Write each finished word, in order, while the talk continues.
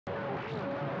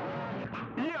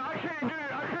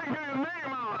couldn't get his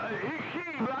name out. He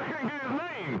keyed, but I couldn't get his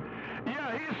name. Yeah,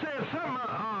 he said something.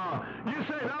 You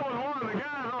said that was one of the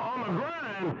guys on the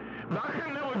grind, but I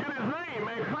couldn't never get his name,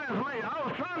 man. Classmate, I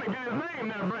was trying to get his name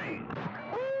that brain.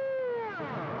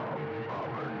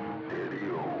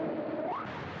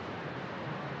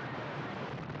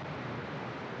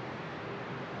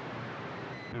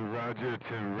 Roger,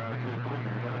 Tim Roger.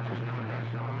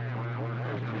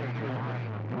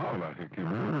 All I can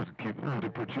keep to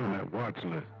put you on that watch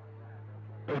list.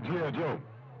 Hey, G.I. Joe,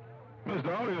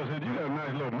 Mr. Audio said you got a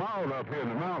nice little mall up here in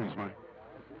the mountains, man.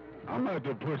 I'm about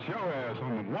to put your ass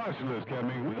on the watch list,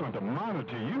 Captain. We're going to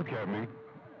monitor you, Captain.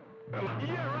 Yeah,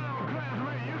 right on,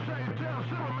 classmate. You say tell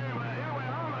Superman, but anyway,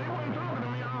 I don't know. He wasn't talking to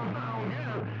me. I don't get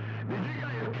it. Did you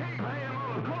got his cape hanging on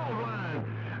the clothesline?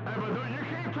 Hey, but dude, you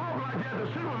can't talk like that to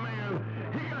Superman.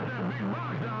 He got that big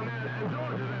box down there in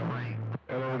Georgia, that break.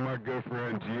 Hello, my good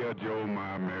friend G.I. Joe,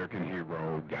 my American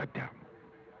hero. Goddamn.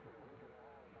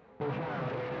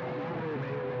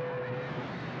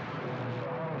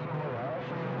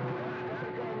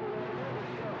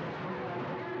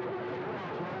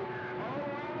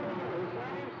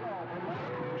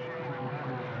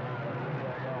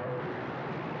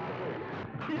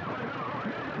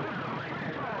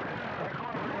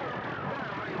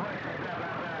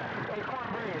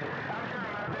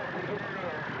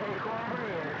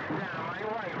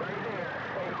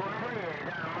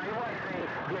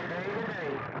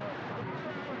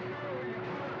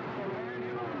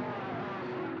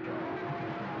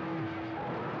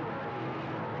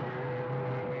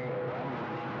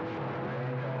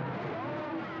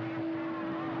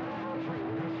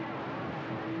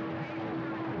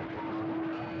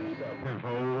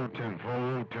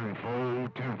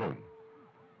 Tenfold.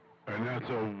 And that's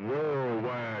a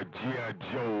worldwide G.I.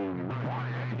 Joe.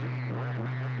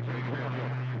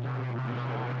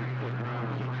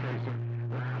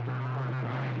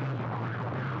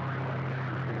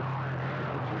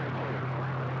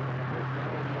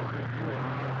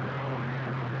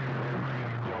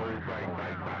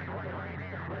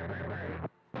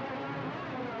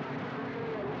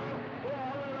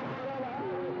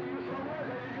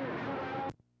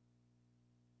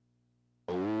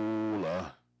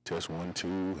 Test 1,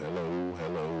 2,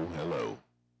 hello.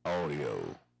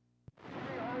 Audio.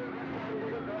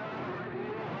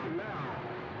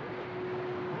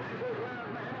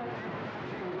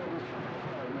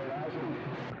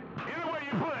 Anyway,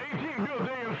 you put 18 bills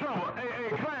in trouble. Hey,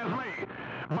 classmate.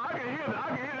 But I can hear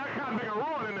that kind of big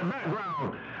roaring in the background.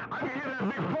 I can hear that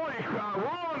big 40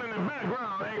 roaring in the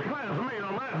background. Hey, classmate,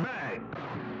 on that bag.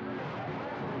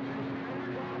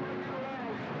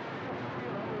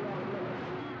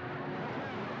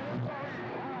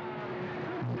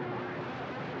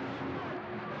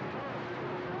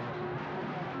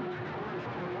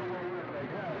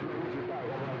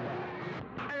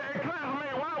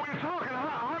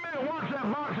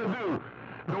 Boxer do?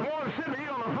 The one sitting here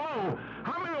on the floor,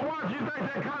 how many watts you think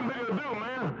that kind of nigga do,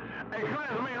 man? Hey,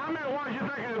 classmate, how many watts you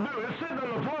think it'll do? It's sitting on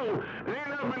the floor. It ain't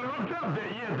never been hooked up there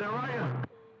yet, there, right?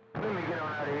 Let me get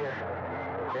on out of here.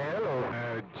 Yeah, hello.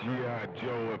 G.I.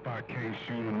 Joe, if I can't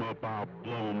shoot him up, I'll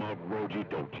blow him up, Roji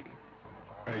Doji.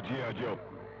 Hey, G.I. Joe,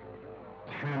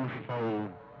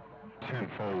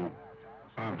 tenfold,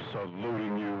 I'm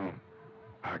saluting you.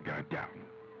 I got down.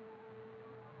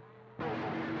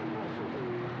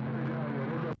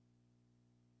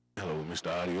 Hello, Mr.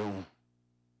 Audio.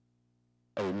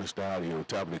 Oh, Mr. Audio,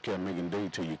 top of the Cat Megan Day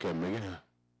to you, Cat Megan.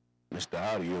 Mr.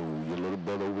 Audio, your little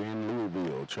brother over in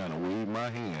Louisville trying to wave my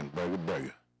hand,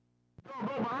 burger. Don't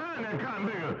go behind that kind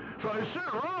of nigga, so he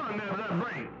should run there with that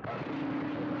break.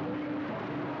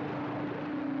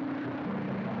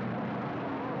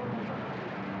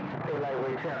 Hey,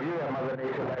 lightweight champ, you got Mother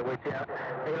Nature, lightweight champ.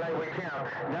 Hey, lightweight champ,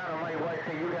 Dynamite White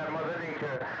say you got Mother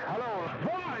Nature. Hello.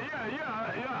 Boy, yeah,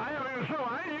 I have any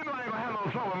trouble. You know I ain't gonna have no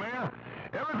trouble, man.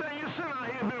 Everything you sent out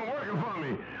here been working for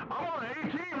me. I'm on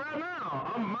 18 right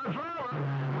now. My driver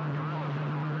says I'm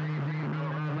on 18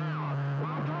 right now.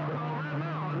 I'm talking on right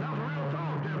now. That's real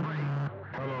talk, Jeffrey.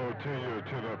 Hello to you,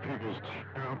 to the people's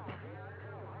champ.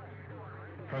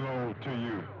 Hello to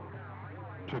you,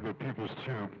 to the people's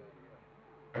champ.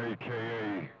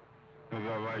 A.K.A. the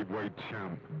lightweight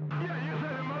champ. Yeah, you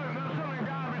said there's some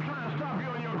guy been trying to stop you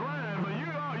on your grind, but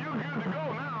you're good to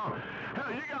go now.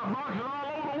 Hell, you got boxers all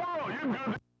over the world. You're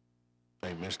good to...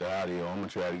 Hey, Mr. Audio, I'm going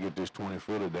to try to get this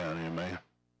 20-footer down here, man.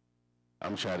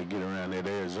 I'm trying to get around that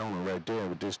Arizona right there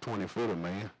with this 20-footer,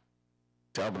 man.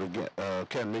 Top of the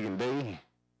Cat Megan Day,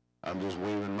 I'm just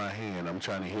waving my hand. I'm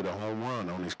trying to hit a home run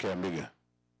on this Cat Megan.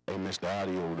 Hey, Mr.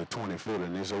 Audio, the 20-footer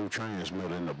and this old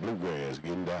transmitter in the bluegrass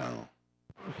getting down.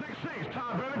 6'6",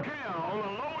 top of the count on the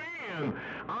low end.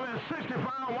 I'm at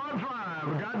 65 one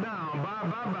drive. Got down. Bye.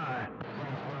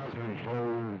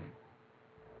 Tenfold,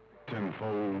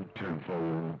 tenfold,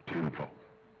 tenfold, tenfold.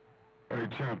 Hey,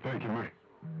 champ, thank you, man.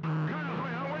 Classmate,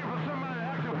 I'm waiting for somebody to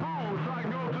act your phone so I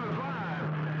can go to the drive.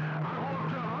 I go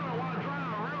up to 100 watt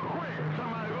drive real quick.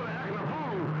 Somebody go to acting a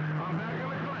fool. I'm back in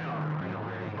the clear.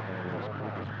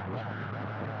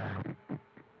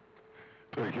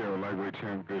 Take care of lightweight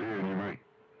champ. Good hearing you, man.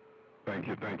 Thank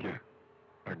you.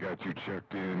 I got you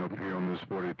checked in up here on this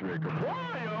 43 acre.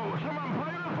 Why, yo? Somebody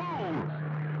playing a fool.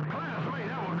 Classmate,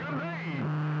 that was a good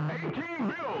day. 18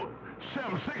 built.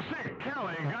 766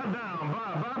 Kelly got down.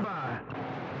 Bye.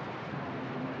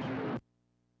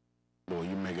 Boy,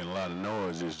 you making a lot of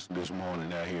noise this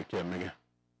morning out here, Cat Nigga.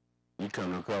 You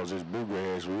coming across this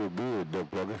bluegrass real good,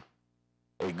 Duck Plugger.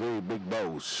 A great big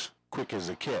boss, quick as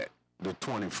a cat. The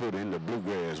 20-footer in the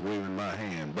bluegrass, waving my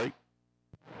hand. Break.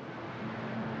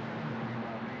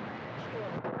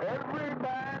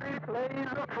 Everybody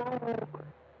plays a fool.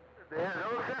 There's no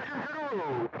exception to the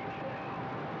rule.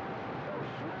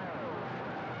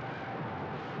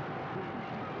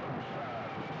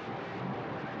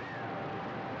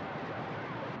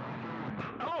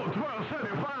 Oh,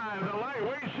 1275, the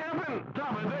lightweight champion.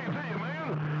 Top of the day to you, man.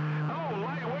 Oh,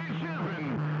 lightweight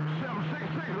champion.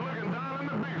 766 looking down in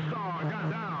the big star. Got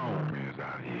down. He's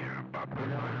out here, Bob.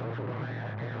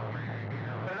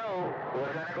 Hello,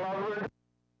 what's Santa Claus?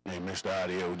 Hey, Mr.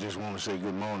 Audio, just want to say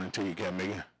good morning to you, Cat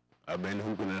Nigga. I've been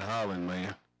hooping and hollering,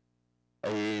 man.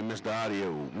 Hey, Mr.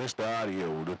 Audio,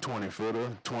 the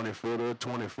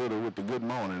 20-footer with the good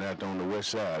morning out on the west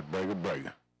side,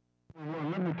 breaker. Well,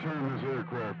 let me turn this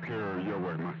aircraft carrier your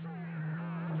way, man.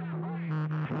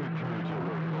 Let me turn it your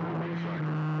way for 1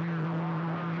 second.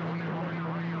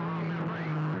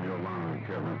 Your line,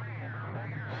 Kevin.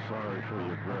 Sorry for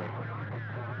your breath.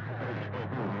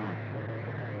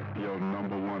 Your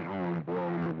number one homeboy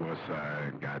on the west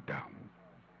side got down.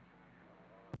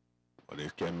 Well,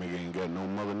 this Cat Nigga ain't got no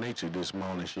Mother Nature this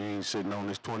morning. She ain't sitting on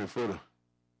this 20-footer.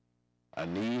 I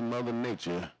need Mother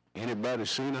Nature. Anybody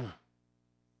seen her?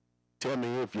 Tell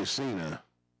me if you seen her.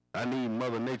 I need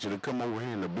Mother Nature to come over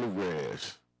here in the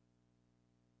bluegrass.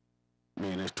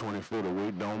 Me and this 20-footer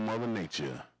waiting on Mother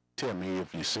Nature. Tell me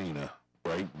if you seen her.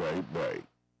 Break.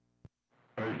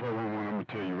 Hey, 411, I'm gonna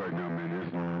tell you right now, man,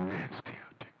 it's nasty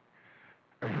out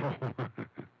there.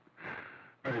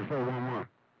 Hey, 411,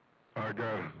 I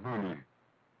got honey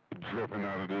dripping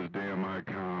out of this damn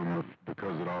icon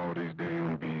because of all these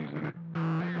damn bees in it.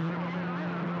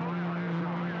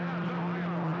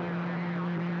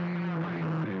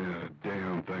 Yeah,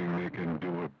 damn thing they can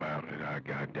do about it, I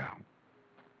got down.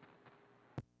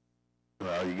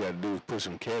 Well, all you gotta do is put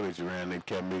some cabbage around that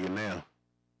Cat Nigga now.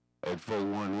 At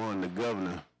 411, the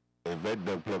governor, if that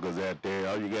duck plucker's out there,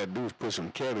 all you gotta do is put some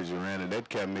cabbage around it. That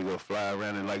Cat Nigga will fly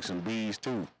around it like some bees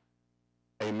too.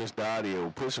 Hey, Mr.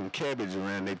 Audio, put some cabbage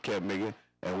around that Cat Nigga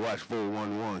and watch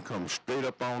 411 come straight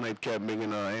up on that Cat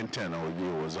Nigga antenna of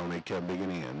yours on that Cat Nigga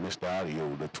end. Mr.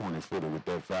 Audio, the 20-footer with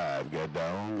that 5, got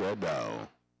down.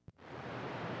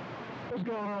 What's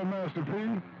going on, Master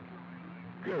P?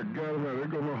 Good God, man, there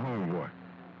go my homeboy.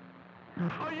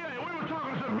 Oh, yeah, we were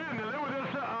talking some business. It was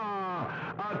just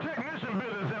technician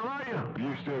business, is that right?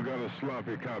 You still got a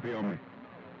sloppy copy on me.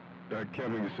 That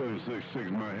Kevin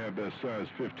 766 might have that size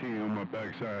 15 on my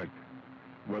backside,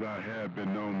 but I have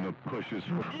been known to push his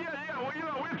foot. Yeah,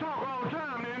 well, we talk all the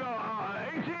time.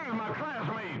 18 is my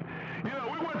classmate. We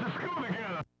went to school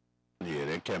together. Yeah,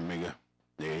 that Cat Nigga.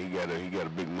 Yeah, he got a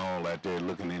big mall out there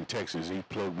looking in Texas. He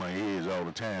plugged my ears all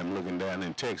the time looking down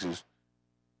in Texas.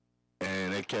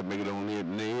 And that Cat Nigga don't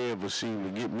never seem to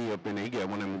get me up in there. He got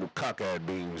one of them cockeyed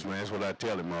beams, man. That's what I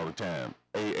tell him all the time.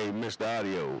 Hey, Mr.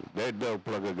 Audio, that dog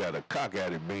plugger got a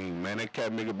cockeyed beam, man. That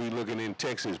Cat Nigga be looking in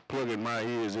Texas, plugging my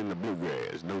ears in the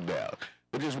bluegrass, no doubt.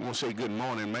 But just want to say good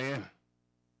morning, man.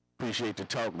 Appreciate the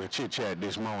talk, the chit-chat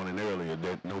this morning earlier,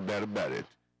 that no doubt about it.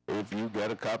 If you got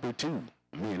a copy too,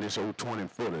 me and this old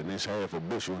 20-footer and this half a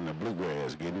bushel in the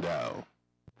bluegrass getting down.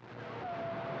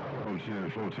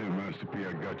 410 Master P,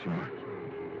 I got you, man.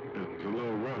 It's a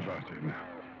little rough out there now.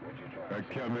 That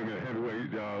Cat Nigga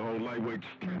heavyweight, old lightweight.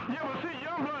 Yeah, but see,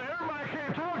 young blood, everybody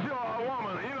can't talk to a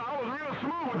woman. I was real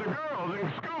smooth with the girls in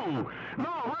school.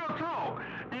 No, real talk.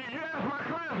 You asked my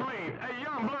classmate, hey,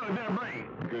 young blood, that brain.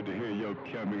 Good to hear your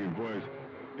Cat Nigga voice,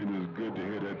 and it's good to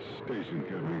hear that station,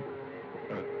 Cat Nigga.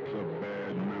 That's a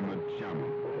bad mama jamma.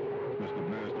 Mr.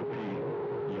 Master P,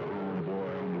 your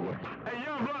homeboy on the way. Hey,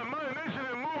 young blood, Mother Nature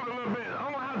done moved a little bit.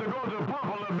 I'm gonna have to go to the pump a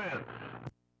little bit.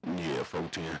 Yeah,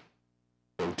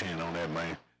 410 on that,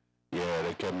 man. Yeah,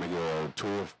 that Cat Nigga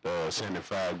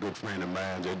 1275, good friend of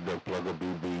mine, that duck plugger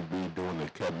be doing the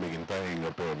Cat Miggin thing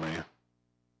up there, man.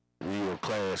 Real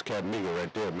class Cat Migger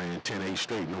right there, man. 10-8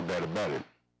 straight, no doubt about it.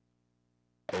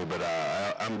 Hey, but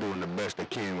I'm doing the best I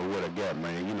can with what I got,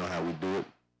 man. You know how we do it.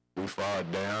 We fall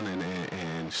down,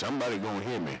 and somebody gonna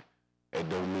hear me. That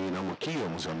don't mean I'm gonna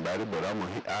kill somebody, but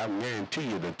I guarantee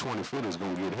you the 20-footer's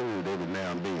gonna get heard every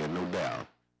now and then, no doubt.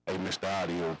 Hey, Mr.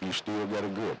 Audio, if you still got a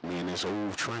grip, me and this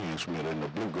old transmitter in the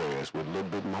bluegrass with a little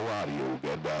bit more audio,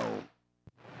 got down.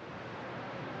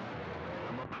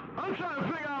 I'm trying to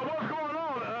figure out what's going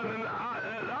on.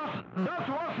 That's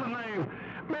what's the name.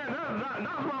 Man,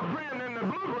 that's my friend in the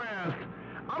bluegrass.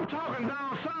 I'm talking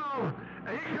down south,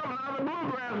 and he's coming out of the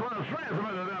bluegrass when a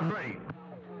transmitter that break.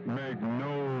 Make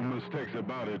no mistakes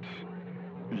about it.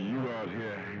 You out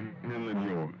here handling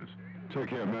yours. Take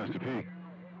care, Master P.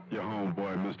 Your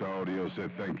homeboy, Mr. Audio,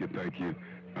 said thank you.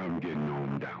 I'm getting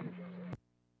on down.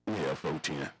 Yeah,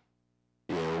 410.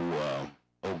 Yeah,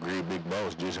 old great big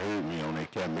boss just heard me on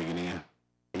that Cat Miggin in.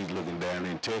 He's looking down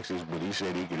in Texas, but he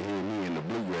said he could hear me in the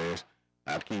bluegrass.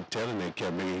 I keep telling that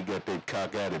Cat Miggin, he got that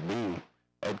cock-eyed beam.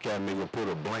 That Cat Miggin put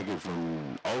a blanket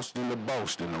from Austin to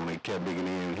Boston on that Cat Miggin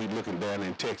in. He looking down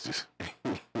in Texas.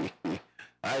 All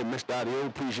right, Mr. Audio,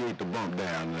 appreciate the bump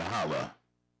down in the Holler.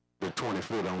 The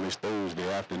 20-foot on this Thursday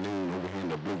afternoon over here in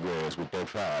the bluegrass with that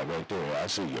 5 right there. I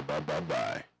see you. Bye. Doing the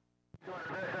best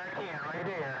I can right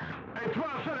there. Hey,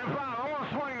 1275, I want to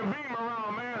swing the beam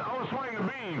around, man. I want to swing the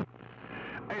beam.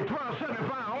 Hey, 1275,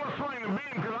 I want to swing the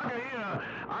beam because I can hear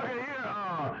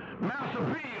Master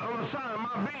P on the side of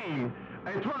my beam.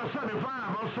 Hey, 1275,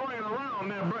 I'm swinging around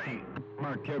that break.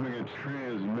 My Cat Miggin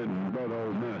transmitting, brother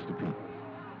old Master P.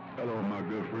 Hello, my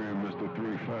good friend, Mr.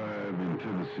 35 in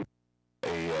Tennessee.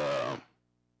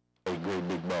 Hey, great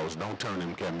big boss, don't turn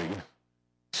him, Cat Miggin.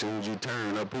 As soon as you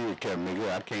turn up here, Cat Miggin,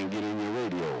 I can't get in your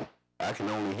radio. I can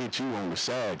only hit you on the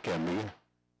side, Cat Miggin.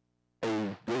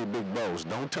 Hey, great big boss,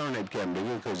 don't turn that Cat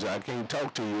Miggin, because I can't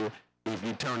talk to you. If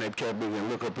you turn that Cat Miggin and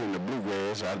look up in the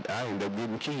bluegrass, I end up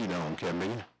getting keyed on, Cat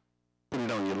Miggin. Put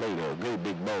it on you later. Great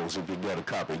big boss, if you got a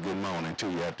copy, good morning to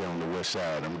you out there on the west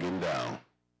side. I'm getting down.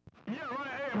 Yeah, right.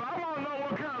 Hey, but I want to know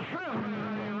what kind of transmitter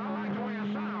that is. I like the way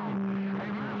it sounds. Hey,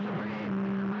 Master P,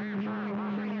 I ain't trying to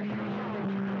sing you something.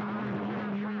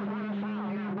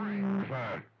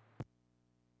 Fine.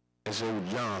 It's old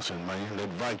Johnson, man, that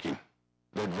Viking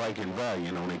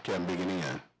Valiant on that Cat Miggin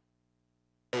in.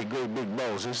 Hey, great big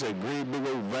boss, it's that great big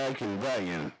old Viking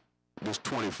Valiant. This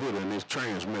 20-footer and this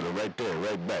transmitter right there,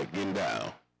 right back, getting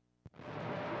down.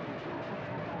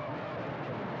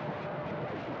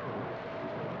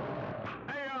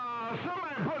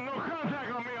 Somebody put no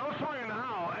contact on me. I'm swinging the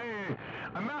house. Hey,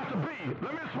 Master P,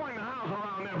 let me swing the house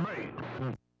around that break.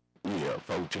 Yeah,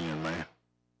 410, man.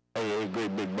 Hey,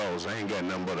 great big boss. I ain't got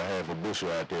nothing but a half a bushel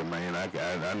out there, man.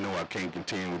 I know I can't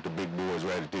contend with the big boys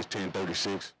right at this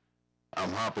 1036.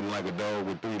 I'm hopping like a dog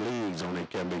with 3 legs on that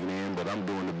Cat Miggin in, but I'm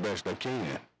doing the best I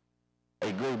can.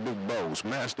 Hey, great big boss.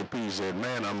 Master P said,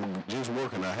 man, I'm just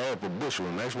working a half a bushel,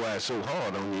 and that's why it's so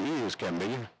hard on your ears, Cat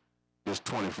Miggin. This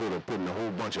 20-footer putting a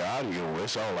whole bunch of audio.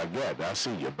 That's all I got. I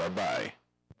see you. Bye-bye.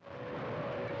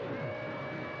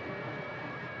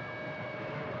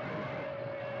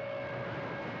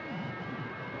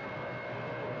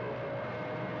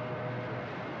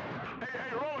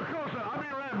 Hey, roller coaster, I'll be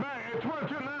right back. Hey,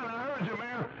 1229, I heard you,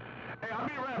 man. Hey, I'll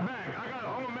be right back.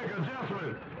 I'm gonna make an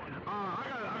adjustment.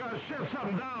 I gotta shift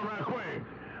something down right quick.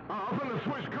 I'm gonna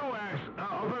switch coax.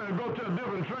 I'm gonna go to a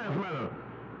different transmitter.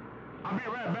 I'll be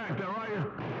right back there, right?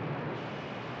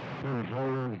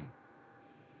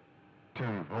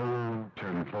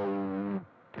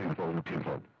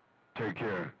 Tenfold. Take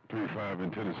care. 3-5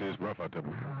 in Tennessee. It's rough out there.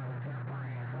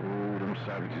 Oh, them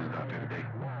savages out there today.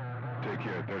 Take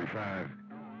care, 35.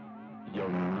 Your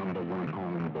 #1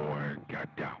 homeboy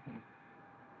got down.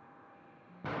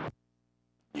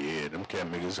 Yeah, them Cat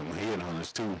Miggins, some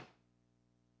headhunters too.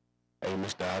 Hey,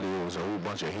 Mr. Audio, there's a whole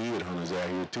bunch of headhunters out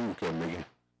here too, Cat Miggin.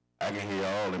 I can hear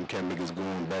all them Cat Miggins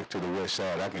going back to the west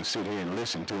side. I can sit here and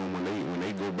listen to them when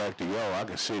they go back to y'all. I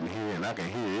can sit in here and I can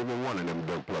hear every one of them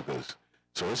duck pluckers.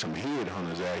 So there's some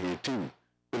headhunters out here too.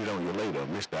 Put it on you later,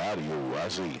 Mr. Audio. I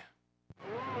see.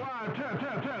 Worldwide, test.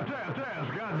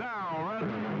 Got down,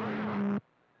 right?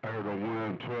 I heard a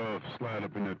 112 slide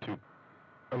up in there too.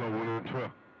 Hello,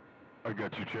 112. I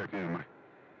got you checked in, man.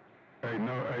 Hey,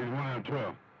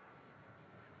 112.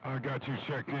 I got you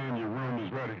checked in. Your room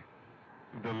is ready.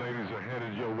 The ladies are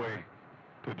headed your way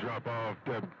to drop off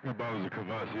that 2 bottles of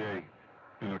Cavassier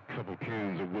and a couple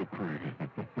cans of whipped cream.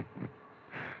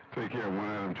 Take care,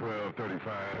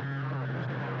 11235.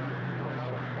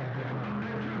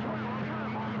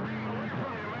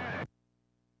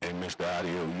 Mr.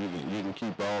 Audio, you can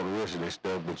keep all the rest of this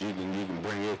stuff, but you can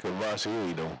bring that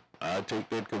Cavassier though. I'll take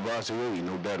that Cavassier,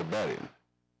 no doubt about it.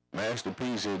 Master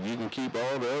P said you can keep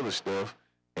all the other stuff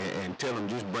and tell him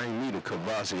just bring me the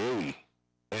Cavassier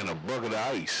and a bucket of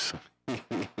ice.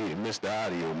 Mr.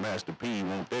 Audio, Master P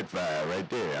want that fire right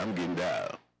there. I'm getting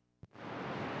dialed.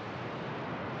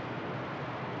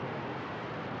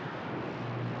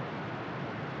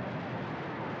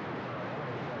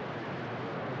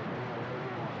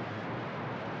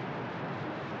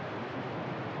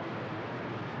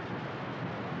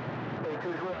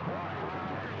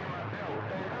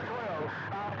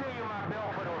 I'll send you my bill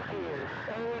for those kids.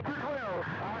 Hey, 212,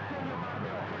 I'll send you my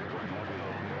bill for those kids.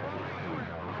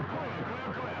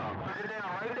 Put it down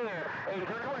right there. Hey,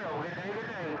 212, good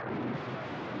day.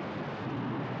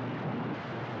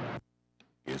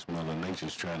 Guess Mother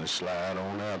Nature's trying to slide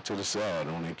on out to the side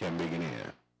on it, can't make it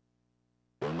in.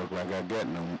 Don't look like I got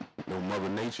no Mother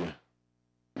Nature.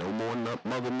 No more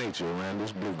Mother Nature around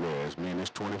this bluegrass. Me and this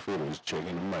 20-footer is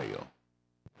checking the mail.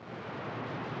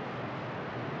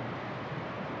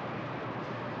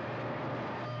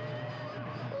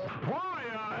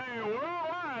 Hey,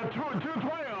 worldwide,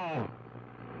 212.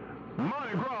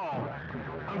 Mardi Gras.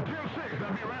 Until 6,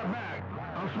 I'll be right back.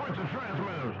 I'm switching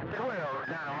transmitters. 12,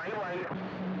 now, wait.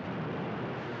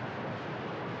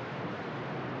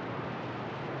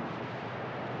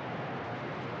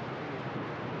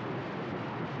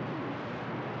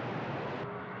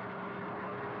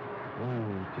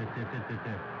 Oh, check.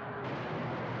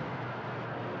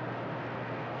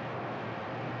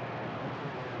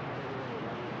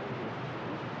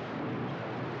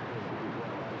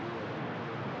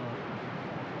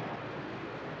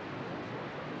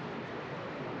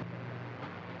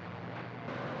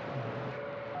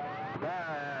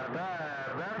 Bye.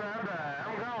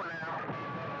 I'm going now.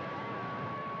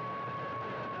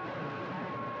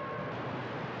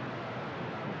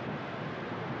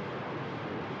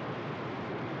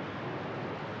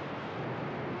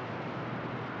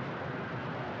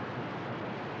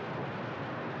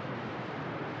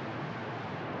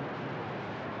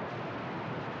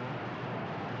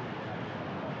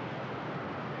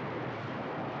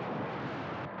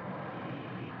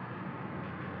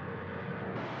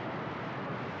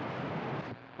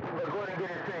 Go ahead and get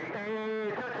it straight.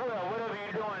 Hey, 212, whatever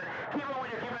you're doing, keep on when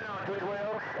you're keeping on,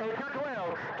 212. Hey,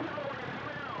 212, keep on when you're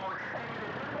keeping on. Hey, 212. Oh, down my way.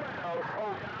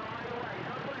 Somewhere.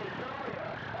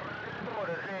 Around this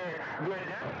border saying, get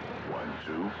down. 1,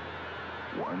 2.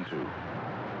 1, 2.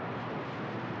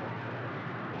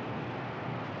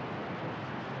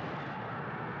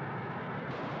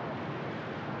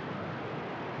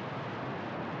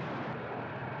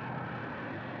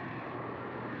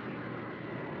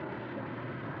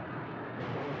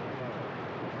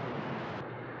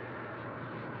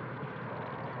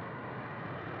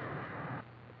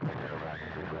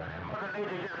 Mother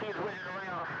Nature just keeps whizzing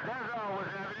around. That's all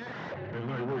what's happening. Hey,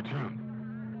 lightweight champ.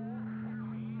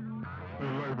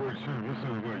 It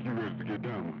sounds like you ready to get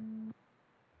down.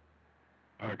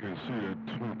 I can see that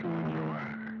twinkle in your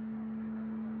eye.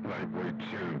 Lightweight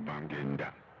champ, I'm getting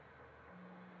down.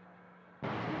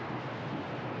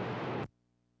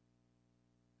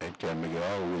 That cat nigga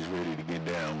always ready to get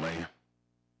down, man.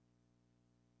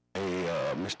 Hey,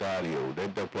 Mr. Audio,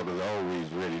 that duck plugger's always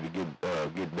ready to get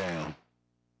down.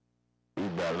 He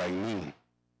about like me.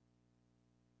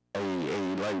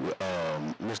 Hey, like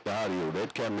Mr. Audio,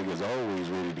 that cat nigga's always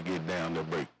ready to get down the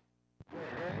break.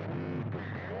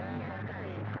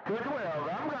 212,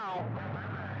 I'm gone.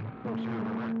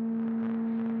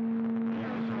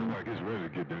 Sounds like it's ready to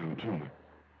get down to me.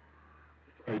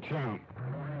 Hey, champ.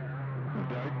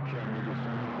 That cat nigga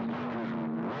sounds like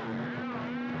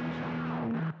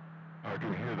I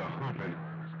can hear the humping.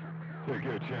 Take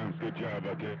care, champ. Good job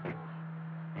out there.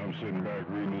 I'm sitting back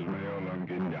reading his mail. I'm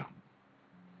getting down.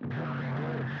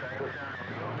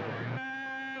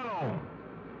 Hello.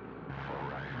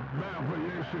 Man, for you,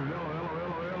 shoot. Hello.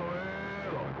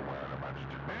 Hello.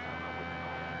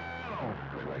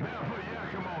 Now for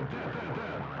Yakimo.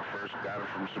 I first got it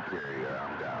from Superior.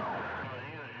 I'm down.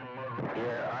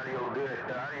 Yeah, audio good.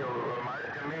 The audio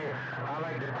reminded to me. I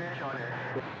like the pitch on it.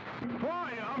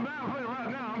 Boy, I'm down for it right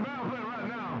now.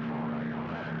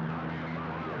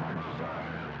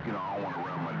 You know, I don't want to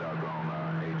run my doggone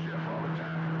HF all the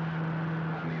time.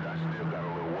 I still got a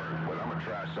little work, but I'm going to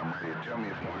try something right here. Tell me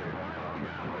if you hear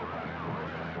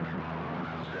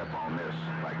step on this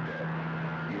like that.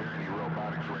 You hear any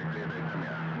robotics right there? They come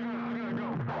here.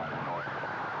 Robotic noise.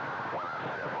 When I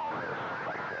step on this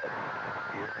like that.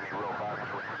 You hear any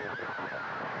robotics right there? They come here.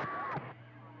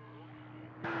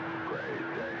 Great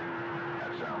day.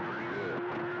 That sounds pretty good.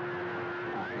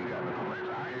 I ain't got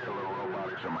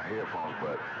headphones,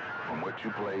 but from what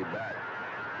you played back,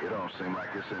 it don't seem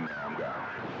like it's in there. I'm gone.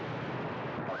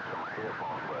 It's in my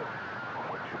headphones, but from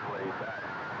what you played back,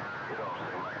 it don't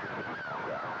seem like it's in there. I'm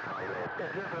gone.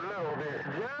 Just a little bit.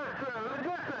 Just a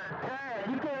tad.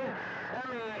 You can't, I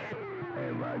mean... Hey,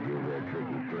 Roger, that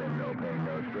tricky slim, no pain,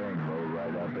 no strain. Roll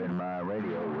right up in my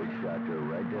radio. Witch doctor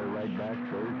right there, right back,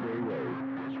 Thursday way.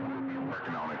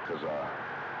 Working on it, because,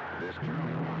 this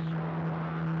county was...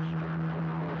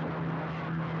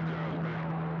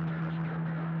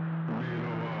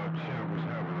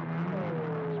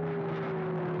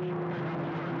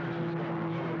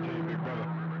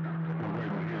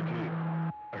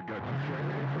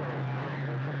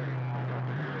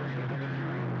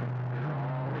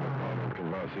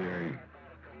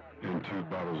 And 2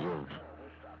 bottles of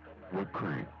whipped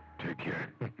cream. Take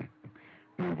care.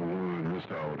 Number 1,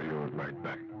 Mr. Audio is right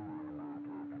back.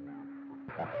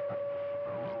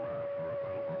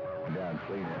 Down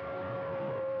cleaner.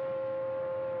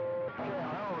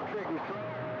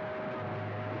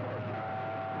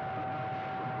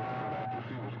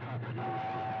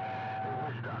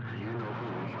 You know who?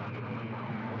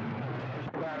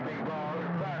 Five big balls.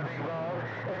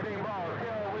 Hey, big balls.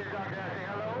 Tell Witch Doctor I say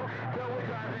hello. Tell Witch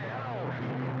Doctor I say hello.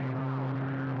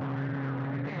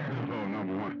 Hello,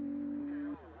 number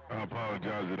 1. I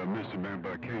apologize that I missed you, man,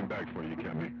 but I came back for you,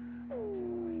 Captain.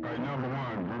 All right, number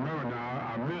 1. Remember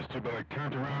now, I missed you, but I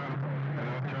turned around and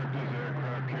I turned this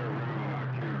aircraft carrier around and I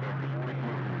came back as quick as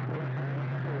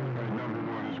All right, number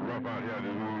 1, it's rough out here. I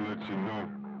just want to let you know.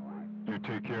 You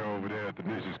take care over there at the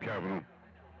nation's capital.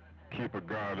 Keep a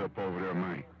guard up over there,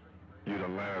 man. You're the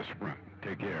last front.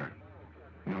 Take care.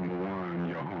 Number 1,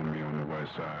 your homie on the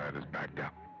west side is backed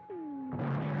up. He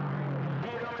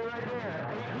on me right there.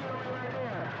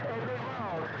 Hey, big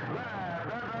balls.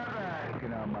 Bye.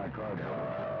 Looking out my car.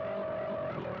 Hello.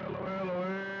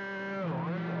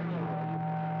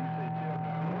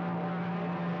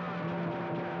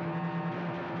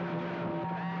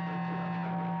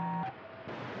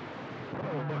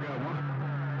 Hello, Buckeye 1.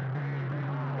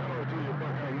 Hello to you,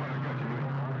 Buckeye 1. I got you, man.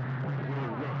 It's a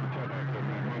little rough to talk like that,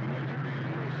 man. Mother Nature being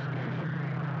real stingy.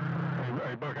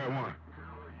 Hey, Buckeye 1.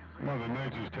 Mother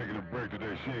Nature's taking a break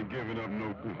today. She ain't giving up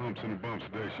no humps and bumps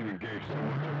today. She done gave so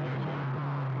much up yesterday.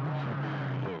 She's being a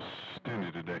little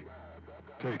stingy today.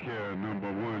 Take care,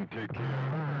 number 1. Take care.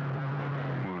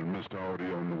 Buckeye 1. Mr.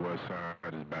 Audio on the west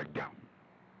side is back down.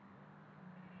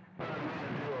 You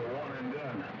are one and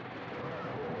done.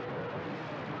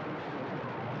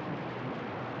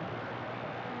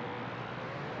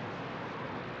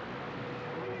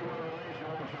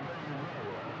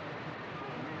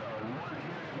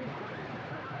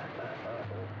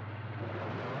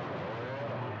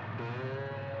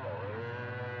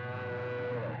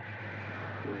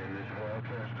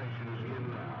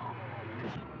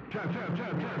 Tap.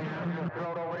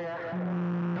 Road over here.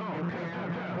 No,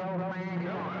 tap. Road over here.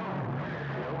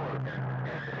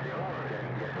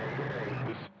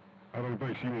 I don't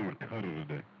think she want to cuddle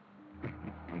today.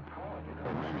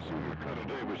 Or maybe she wanted to cuddle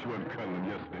today, but she wasn't cuddling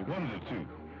yesterday. One of the two.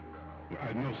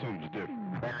 I know something's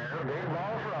different. Big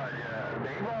balls, Roger.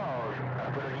 Big balls.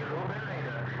 I'll put it in a little bit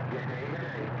later. Good day.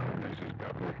 This is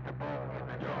Pepper.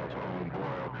 Y'all's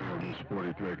homeboy up here on this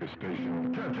 43-acre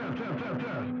station. Tap.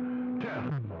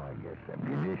 I guess them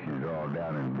conditions are all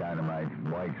down in Dynamite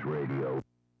White's radio.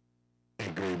 Hey,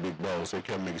 great big balls. That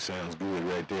kind of make it sounds good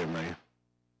right there, man.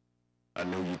 I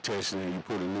know you tested and you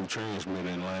put a new transmitter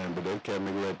in line, but that cat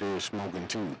nigga right there is smoking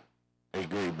too. Hey,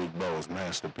 great big balls.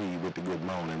 Master P with the good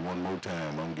morning. One more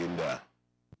time. I'm getting down.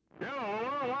 Yo,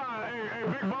 hey,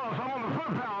 big boss, I'm on the foot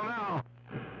pedal now.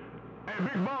 Hey,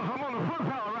 big boss, I'm on the foot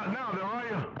pedal right now, there, are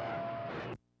you?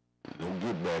 Don't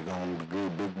get back on the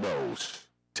good big balls.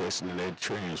 Testing that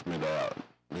transmitter out.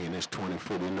 Me and this 20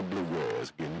 foot in the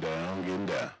bluegrass. Getting down.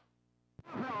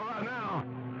 Right now.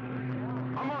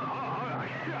 I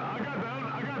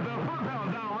got the foot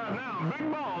pedal down right now. Big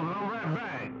balls, and I'm right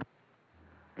back.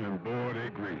 And boy, they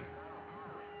green.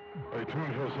 Hey,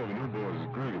 24/7, them boys is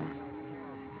green.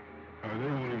 They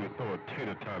won't even throw a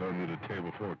tater tot under the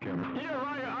table for a camera. Yeah,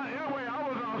 right. Anyway, I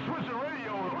was switching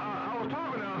radio. I was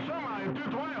talking to somebody in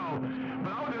 212,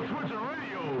 but I was just switching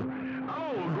radio.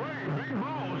 Oh, great, big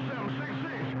balls,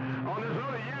 766 on this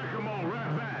other Yakimo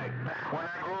right back. When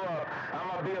I grow up, I'm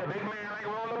going to be a big man like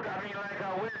Roller. I mean, like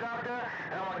a Witch Doctor.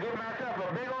 And I'm going to get myself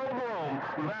a big old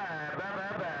broom. Bye.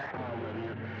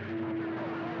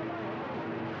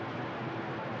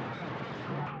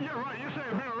 Yeah, right. You say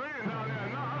it's been raining down there.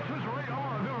 No, I'm switching radio. I'm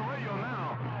on a different radio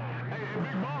now. Hey,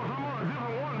 big balls, I'm on a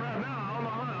different one right now. I don't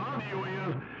know how the you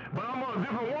is, but I'm on a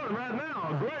different one right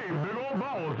now. Great, big old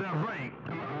balls. That's great.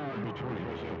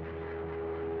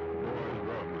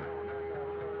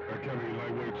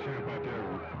 champ out there.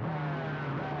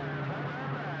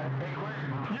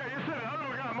 Yeah, you said the other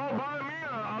one got more body than me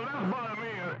or less body than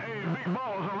me? Hey, big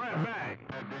balls are right back.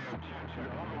 That damn champ, the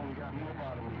other one got more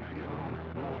body than me.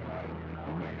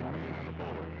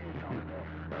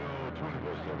 Hello,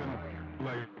 24/7,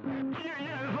 like...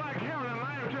 Yeah, it's like carrying a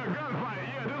knife to a gunfight.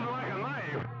 Yeah, this is like a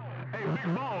knife. Hey, big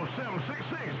balls,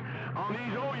 766 on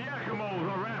these old Yakimos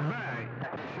are right back.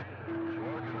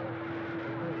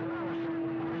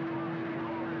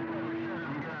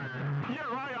 Yeah,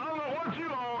 right. I don't know what you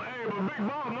on, hey, but big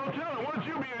balls, no telling what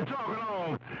you been talking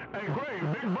on. Hey, great,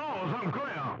 big balls, I'm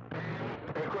clear.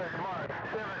 Hey, question mark.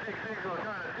 766 was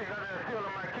trying to see out there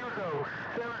stealing my QSO.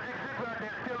 766 out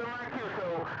there stealing my QSO.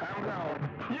 I'm gone.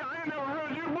 Yeah, I ain't never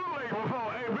heard you bootleg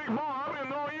before. Hey, big ball, I've been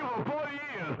knowing you for 40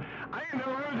 years. I ain't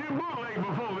never heard you bootleg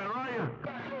before then, right?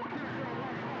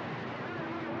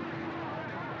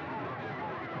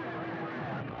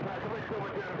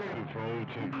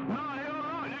 No, hell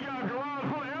no. You got a garage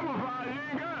full of amplifiers. You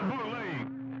ain't got bootleg.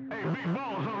 Hey, big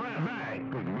balls are right back.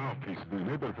 Put mouthpieces in.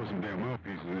 They better put some damn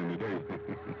mouthpieces in today.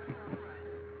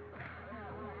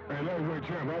 Hey, lightweight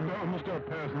champ, I'm gonna start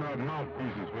passing out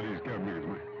mouthpieces for these cameras,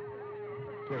 man.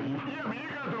 So you... Yeah, but you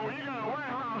got a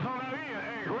warehouse on that end.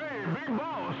 Hey, great, big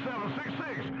balls,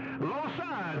 766. Low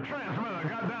side transmitter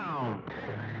got down.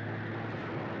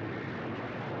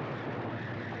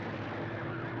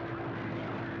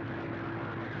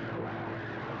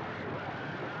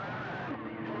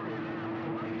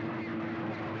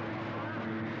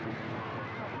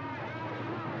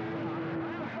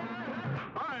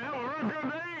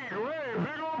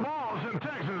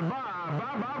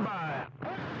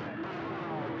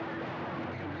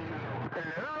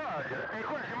 Hey,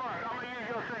 question mark. I'm gonna use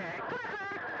your saying.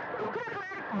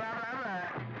 Bye, bye, bye.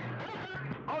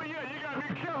 Oh yeah, you gotta be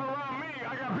careful around me.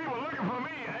 I got people looking for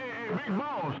me. Hey, big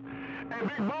balls. Hey,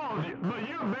 big balls, but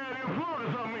you're a bad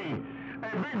influence on me.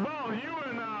 Hey, big balls, you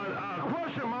and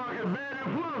question mark is bad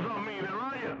influence on me, then,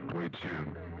 right? Wait,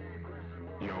 champ.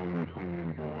 Your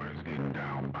homeboy is getting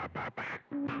down. Bye, bye, bye.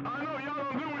 I know y'all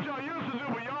don't do what y'all used to do,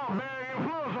 but y'all bad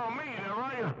influence on me, then,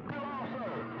 right?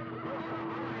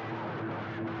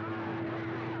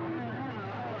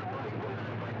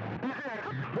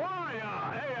 Why,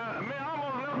 hey, man, I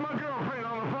almost left my girlfriend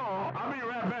on the phone. I'll be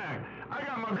right back. I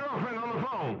got my girlfriend on the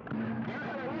phone.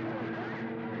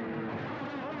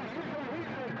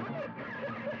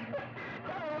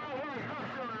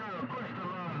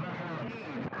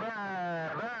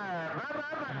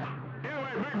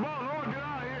 Anyway, big balls, I want to get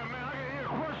out of here, man. I can hear a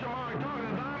question mark talking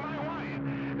to Dynamite White.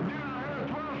 And then I heard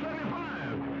 1275.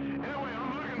 Anyway, I'm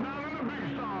looking down in the big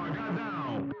star. Got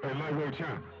down. Hey, lightweight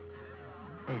champ.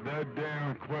 That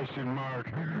damn question mark.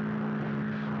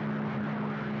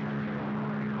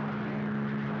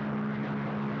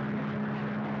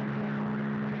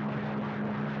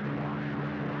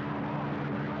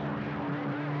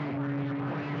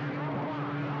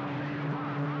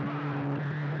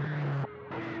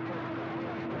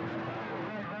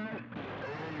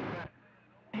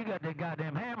 You got that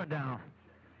goddamn hammer down.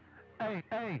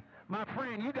 Hey, my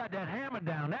friend, you got that hammer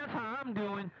down. That's how I'm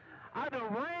doing. I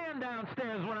done ran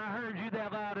downstairs when I heard you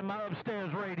that loud in my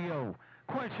upstairs radio.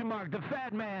 Question mark, the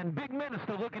fat man, big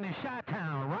minister looking in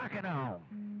Chi-Town, rocking on.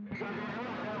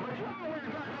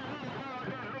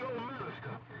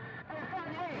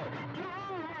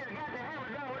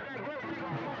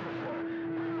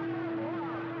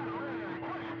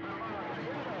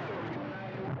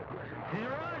 Hey,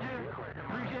 Roger,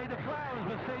 appreciate the flowers,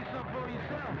 but say something for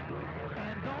yourself.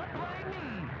 And don't blame me.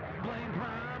 Blame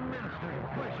Prime Minister.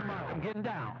 Question mark, I'm getting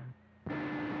down.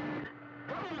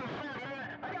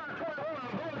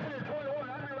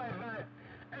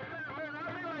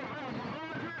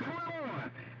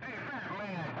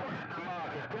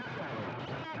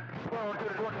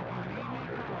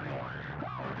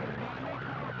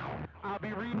 I'll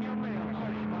be reading your mail.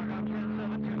 Question mark, I'm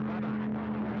 1072. Bye-bye.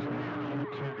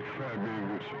 Take the fat man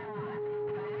with you.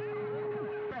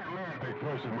 Hey,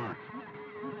 question mark.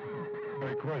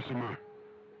 Hey, question mark.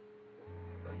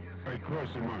 Hey,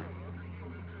 question mark.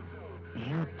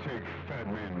 You take fat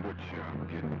man with you. I'm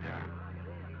getting down.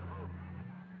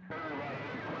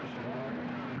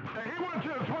 Hey, he went to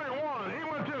the 21. He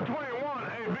went to the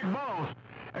 21. Hey, big balls.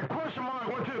 And question mark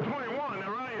went to the 21, then,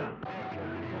 right?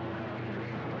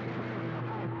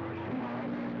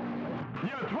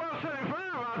 Yeah, 1275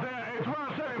 out there. Hey,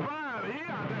 1275. He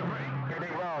out there, Frank.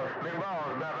 Big balls. Big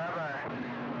balls. Bye, bye, bye.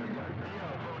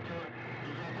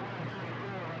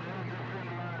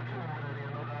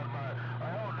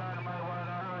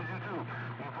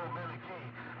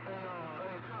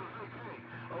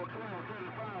 Oh,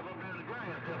 1235 up in the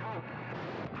grass,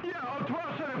 Yeah, on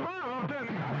 1275, I'm telling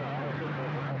you.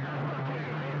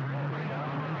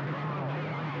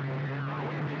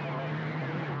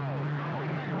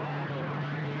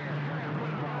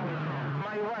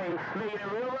 My way, making it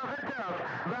real rough and tough.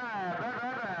 Bye.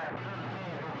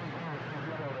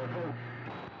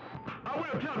 I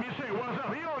will tell him you say what's up.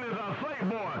 He on his slave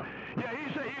boy. Yeah, he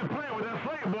said he's playing with that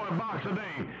slave boy box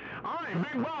today. All right,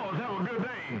 big balls, have a good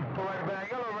day. Right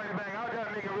back, hello right back. I'll try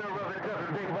to make it real rough and tough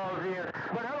and big balls here.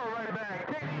 But hello right back.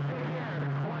 Take care.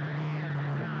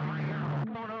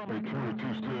 Hey, 22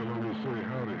 still on me, say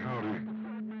howdy.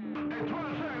 Hey,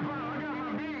 1275, I got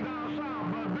my bean down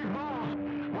south, but big balls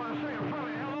want to say a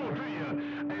friendly hello to you.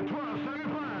 Hey,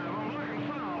 1275, I'm looking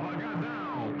south. I got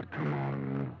down. Come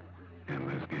on, and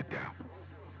let's get down.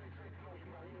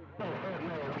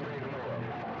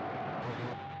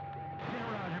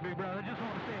 Roger, big brother. Just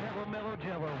want to say hello, Mellow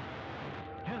Jello.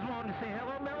 Just wanted to say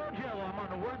hello, Mellow Jello. I'm on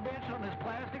the workbench on this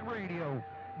plastic radio.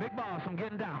 Big boss, I'm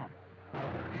getting down.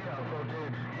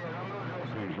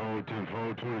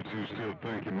 Tenfold, 22 still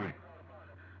thanking me.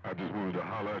 I just wanted to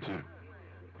holler at you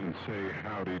and say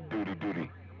howdy doody.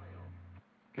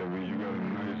 Kevin, you got a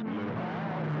nice little...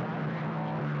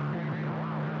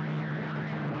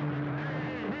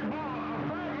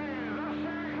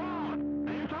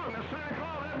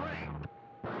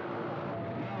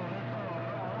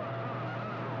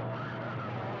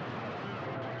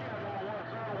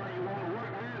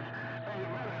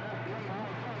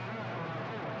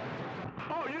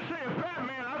 Oh, you say Fat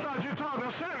Man? I thought you talking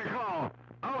to Santa Claus.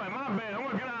 Oh, wait, my bad. I'm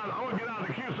gonna get out of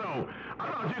the QSO. I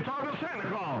thought you talking to Santa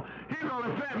Claus. He's the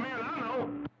only fat man I know.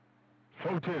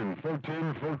 410.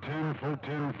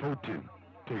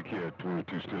 Take care,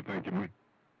 22 still thanking me.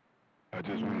 I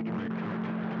just wanted to make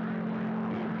contact.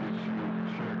 Get you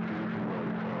checked in for what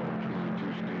we call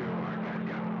 22 still. I got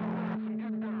ya.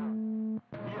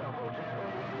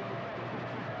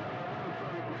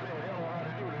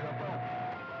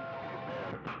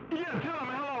 Yeah, tell him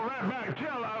hello right back.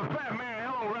 Tell Fat Man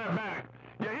hello right back.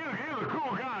 Yeah, he's a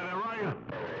cool guy, that right?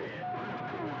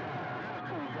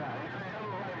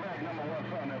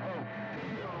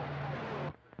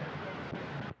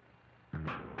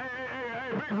 Hey,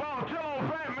 big ball, tell old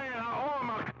Fat Man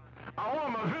I owe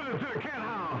him a visit to the cat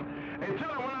house. And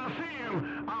tell him when I see him,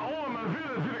 I owe him a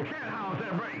visit to the cat house,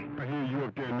 that right? I hear you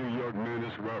up there in New York, man.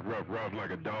 It's rough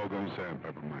like a dog on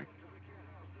sandpaper, Mike.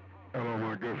 Hello,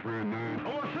 my good friend, Nine. I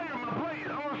want to save my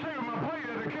plate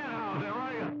at the cat house, that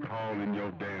right? Calling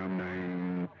your damn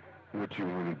name. What you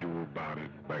want to do about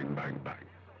it? Bang.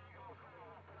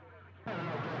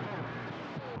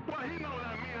 Well, he know what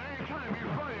I mean. I ain't trying to be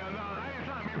funny or not. I ain't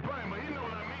trying to be funny, but he know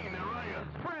what I mean, that right?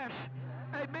 Fresh.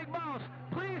 Hey, big boss,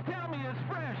 please tell me it's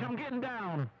fresh. I'm getting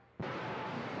down.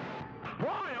 Boy,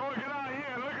 I want to get out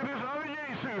here and look at this other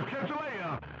Jesus. Catch you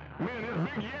later. Man, this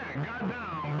big yak got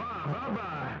down.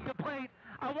 Bye. The plate.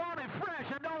 I want it fresh.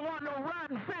 I don't want no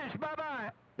rotten fish.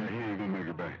 Bye-bye. Yeah, he ain't gonna make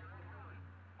it back.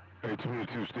 Hey,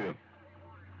 22 still.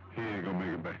 He ain't gonna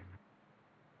make it back.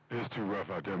 It's too rough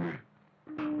out there, man.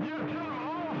 Yeah, tell him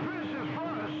all fish is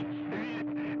fresh.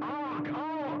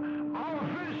 All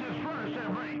fish is fresh, that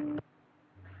right?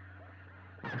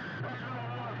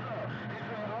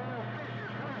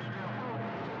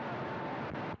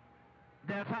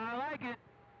 That's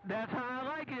how I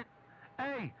like it.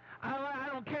 Hey, I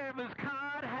don't care if it's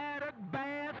cod, haddock,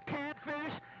 bass,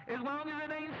 catfish, as long as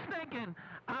it ain't stinking.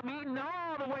 I'm eating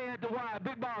all the way at the Y.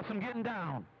 Big boss, I'm getting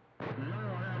down.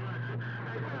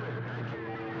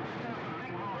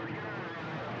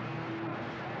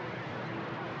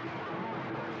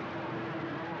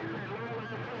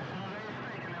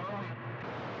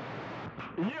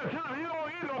 Yeah, tell him he don't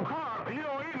eat no carb.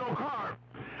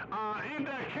 Eat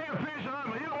that catfish, he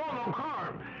don't want no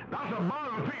carb. That's a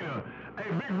bottom feeder. Hey,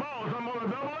 big balls, I'm on a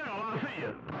double L. I'll see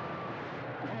you.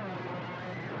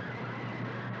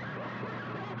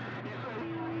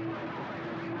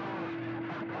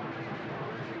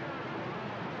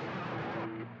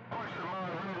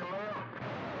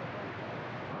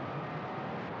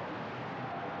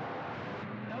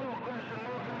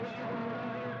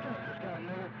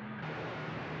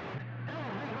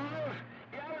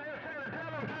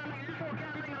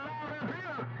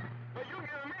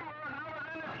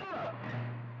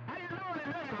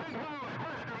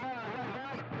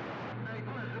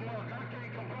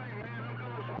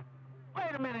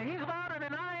 Wait a minute, he's louder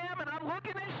than I am, and I'm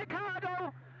looking in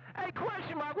Chicago? Hey,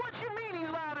 question mark, what you mean he's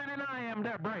louder than I am,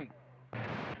 that break?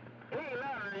 He ain't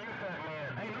louder than you, fat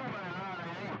man. Ain't nobody louder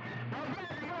than you. Don't feel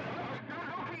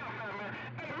fat man.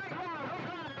 Hey, big balls, I'm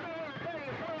trying to do everything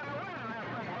that's going around that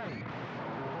way.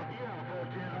 Yeah,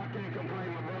 14, I can't complain,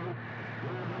 my brother.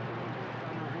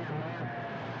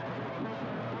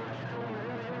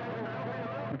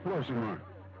 question mark.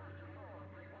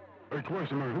 Hey,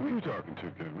 question mark, who are you talking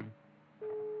to, Kevin?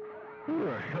 Who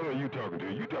the hell are you talking to?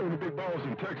 You talking to big balls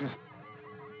in Texas?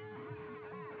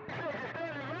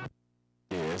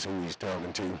 Yeah, that's who he's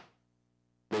talking to.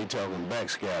 They talking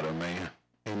backscatter, man.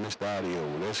 Hey, Mr.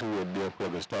 Audio, that's who the Deal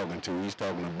Brother's talking to. He's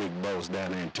talking to Big Boss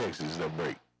down there in Texas, the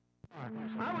break. I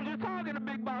was just talking to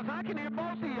Big Boss. I can hear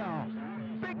both of y'all.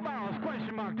 Big Boss,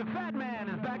 question mark. The fat man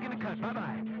is back in the cut.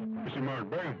 Bye-bye. Question mark,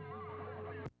 bam.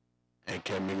 Hey,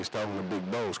 Cat niggas talking to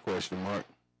Big Boss, question mark.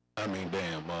 I mean,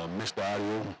 damn, Mr.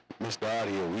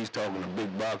 Audio, he's talking to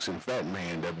Big Box and Fat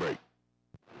Man, that break.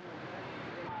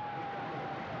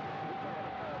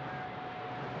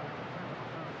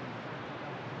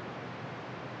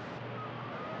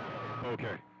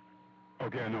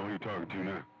 Okay, I know who you're talking to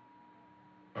now.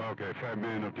 Okay, fat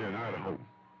man up there in Idaho.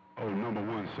 Oh, number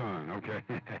one son, okay.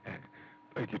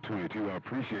 Thank you, 22. I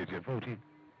appreciate you, 14.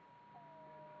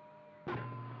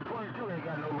 22 ain't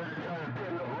got no money trying to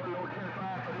tell no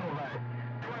 10-5 for nobody.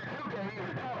 22 can't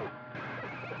even talk.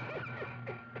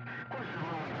 Question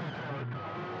mark.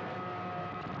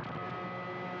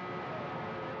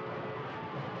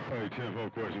 Hey,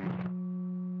 10-4 question.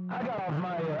 I got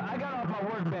off my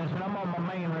workbench and I'm on my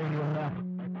main radio now.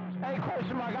 Hey,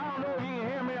 question mark, I don't know if you can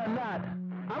hear me or not.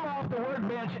 I'm off the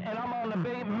workbench and I'm on the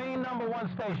main number one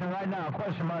station right now.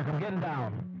 Question mark, I'm getting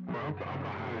down. Well, I'm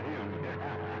behind him.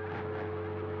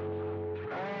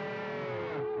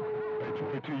 Hey,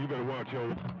 22, you better watch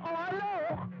your... Oh,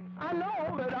 I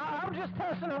know, but I'm just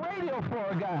testing the radio for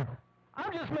a guy.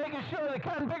 I'm just making sure the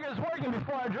cotton picker is working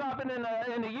before I drop it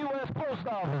in the U.S. Post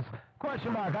Office.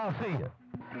 Question mark, I'll see you.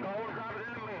 No, drop it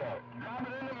in the mail. Drop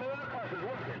it in the mail because it's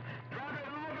working. Drop it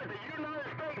off at the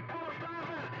United States Post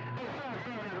Office and start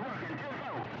seeing it's working. Just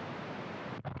go.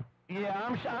 Yeah,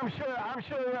 I'm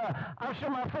sure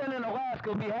my friend in Alaska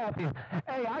will be happy.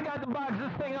 Hey, I got to box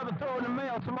this thing up and throw it in the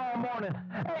mail tomorrow morning.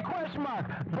 Hey, question mark,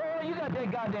 boy, you got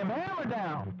that goddamn hammer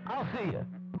down. I'll see you.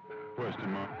 Question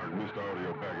mark, Mr.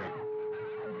 Audio back up.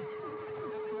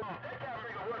 That cotton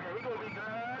picker working. He gonna be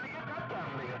glad to get that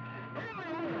cotton picker.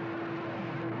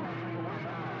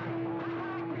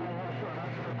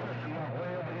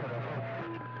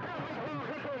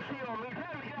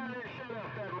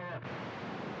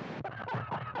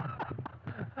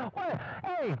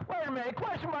 Wait a minute,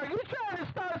 question mark, you trying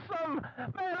to start something?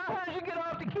 Man, I heard you get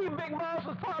off the key, Big Boss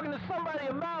was talking to somebody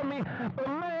about me, but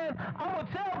man, I'm gonna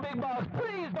tell Big Boss,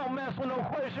 please don't mess with no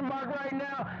question mark right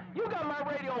now. You got my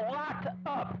radio locked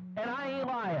up, and I ain't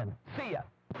lying. See ya.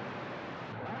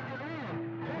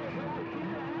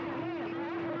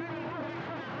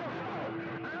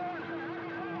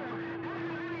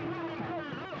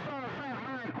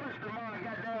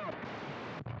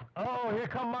 Oh, here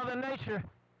come Mother Nature.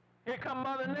 Here come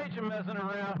Mother Nature messing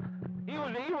around. He was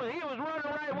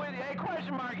running right with you. Hey,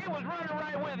 question mark, he was running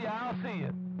right with you. I'll see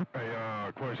you. Hey,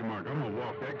 question mark, I'm gonna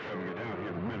walk that cabinet down here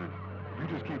in a minute. You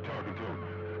just keep talking to him.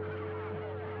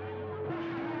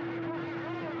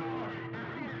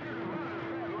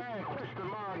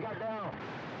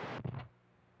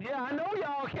 Yeah, I know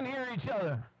y'all can hear each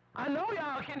other. I know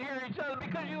y'all can hear each other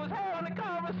because you was having a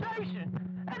conversation.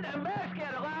 And that back's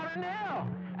getting louder now.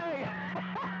 Hey,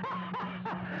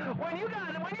 when you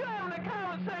having a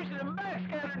conversation and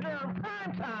backscatter during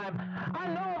prime time, I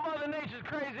know Mother Nature's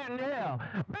crazier than hell.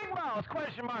 Big Boss,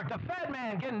 question mark, the fat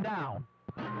man getting down.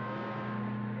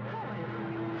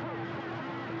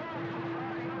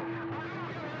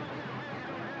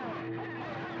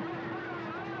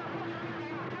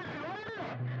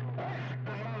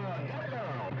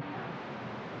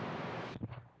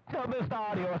 Tell Mr.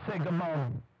 Audio I say good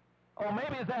morning. Oh,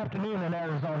 maybe it's afternoon in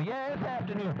Arizona. Yeah, it's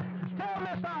afternoon. Tell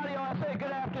Mr. Audio I say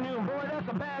good afternoon. Boy, that's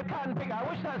a bad cotton picker. I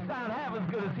wish that sounded half as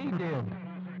good as he did.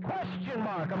 Question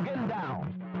mark, I'm getting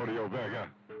down. Audio back up.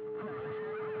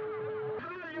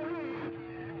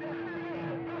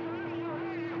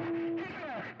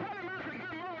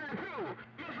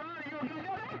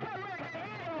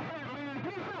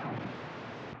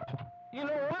 You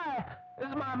know why? This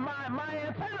is my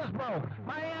antenna's broke.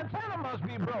 My antenna must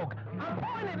be broke. I'm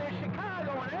pointing in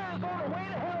Chicago and Arizona way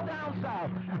the hell down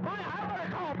south. I better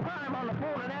call Prime on the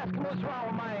phone and ask him what's wrong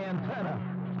with my antenna.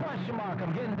 Question mark,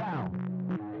 I'm getting down.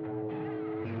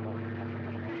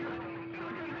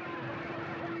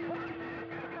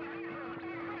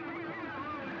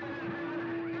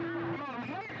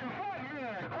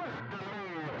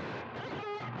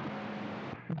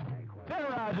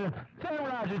 Tell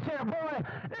Roger, boy,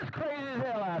 it's crazy as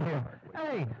hell out here.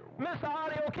 Hey, Mr.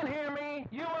 Audio can hear me.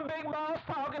 You and Big Boss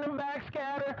talking and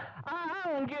backscatter. I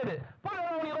don't get it. Put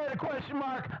it on your later, question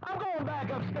mark. I'm going back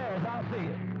upstairs. I'll see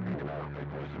you.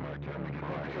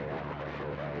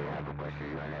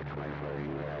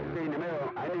 In the middle,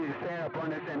 I need to stand up on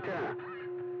this antenna.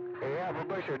 Hey, half a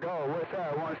bushel, dog, what's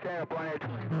up? I want to stand up on that.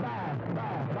 Bye.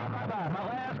 My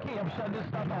last key, I'm shutting this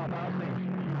stuff off. I'll see.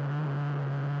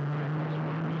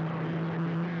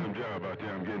 Damn job out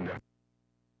there, I'm getting that.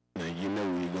 Now, you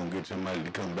know you're going to get somebody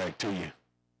to come back to you.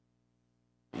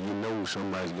 You know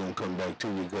somebody's going to come back to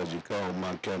you because you called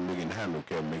my cat nigga and handle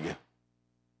cat nigga.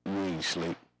 You ain't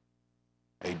slick.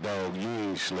 Hey, dog, you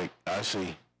ain't slick. I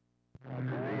see. I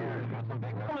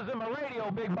was in my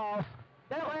radio, big boss.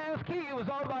 That last key was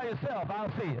all by yourself. I'll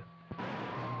see it.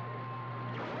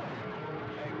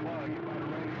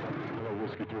 Hello,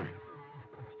 Whiskey 3.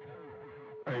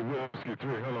 Hey, Whiskey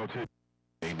 3, hello, T.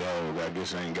 Hey, dog, I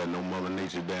guess I ain't got no Mother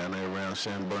Nature down there around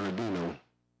San Bernardino.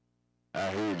 I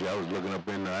heard you. I was looking up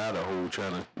in the Idaho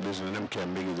trying to listen to them cat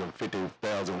niggas and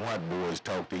 50,000 white boys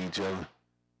talk to each other.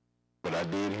 But I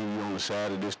did hear you on the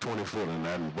side of this 20-footer, and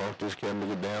I brought this cat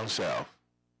nigga down south.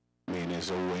 Me and this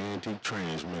old antique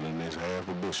transmitter and this half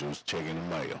a bushel's checking the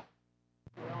mail.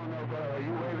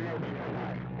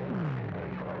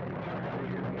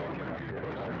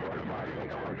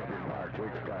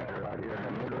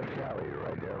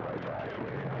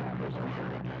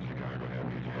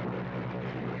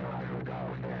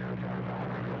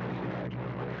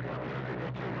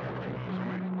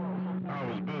 I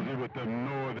was busy with the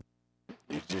northern.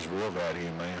 It's just rough out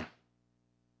here, man.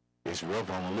 It's rough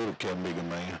on a little cat nigga,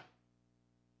 man.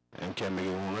 And cat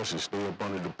nigga want us to stay up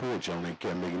under the porch on that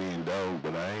cat nigga in, dog,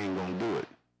 but I ain't gonna do it.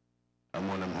 I'm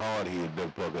one of them hard-headed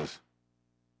duck pluckers.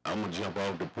 I'm gonna jump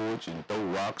off the porch and throw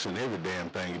rocks and every damn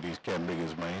thing at these cat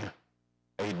niggas, man.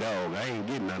 Hey, dog, I ain't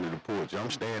getting under the porch. I'm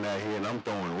staying out here and I'm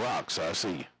throwing rocks. I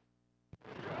see you.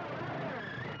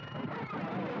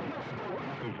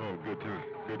 Tempo, good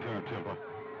time, Tempo.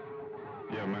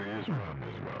 Yeah, man, it's rough,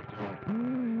 Tempo.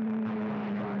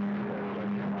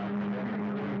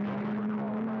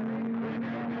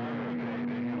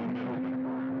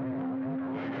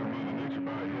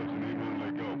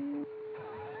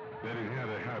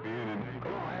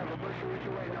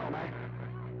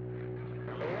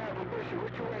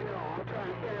 What you waiting on? I'm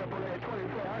trying to stand up on that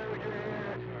 24. I heard you in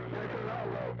Nelson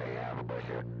Hollow. Hey, half a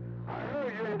busher. I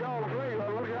heard you in Dog's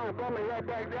Radio. I'm trying to bump me right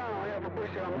back down on half a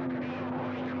busher.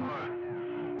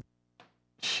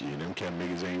 Shit, them cat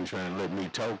niggas ain't trying to let me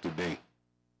talk today.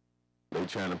 They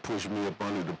trying to push me up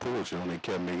under the porch on that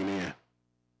cat nigga in.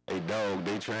 Hey, dog,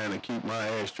 they trying to keep my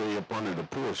ashtray up under the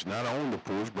porch. Not on the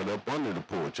porch, but up under the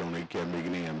porch on that cat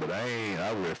nigga in. But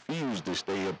I refuse to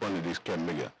stay up under this cat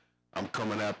nigga. I'm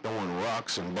coming out throwing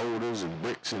rocks and boulders and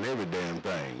bricks and every damn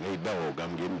thing. Hey, dog,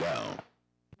 I'm getting down.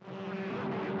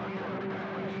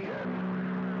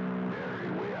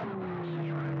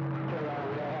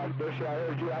 Busher, I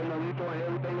heard you. I know you're doing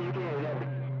everything you can.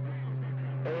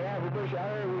 Hey, half a busher, I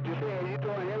heard what you said. You're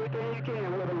doing everything you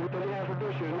can with the half a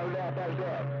busher, no doubt about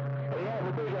that. Hey, half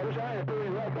a busher, I'm trying to put it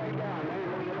right back down, man.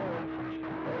 You know,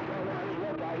 it's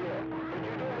rough out here. But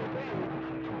you do everything.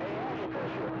 Hey, half a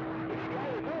busher.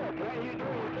 Man, you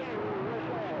doing your thing on the west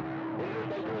side. It's just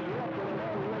like this rough on the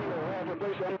radio. Half a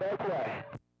busher, I'm back quiet.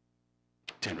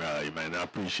 Right, man, I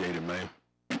appreciate it, man.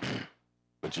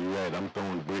 But you're right, I'm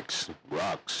throwing bricks,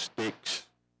 rocks, sticks,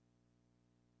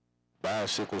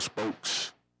 bicycle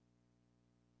spokes.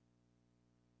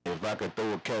 If I could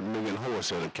throw a cat nigga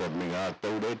horse at a cat nigga, I'd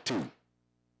throw that too.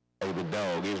 Hey, the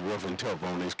dog is rough and tough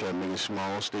on this cat nigga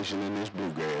small station in this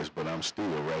bluegrass, but I'm still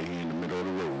right here in the middle of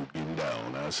the road getting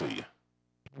down. I see you.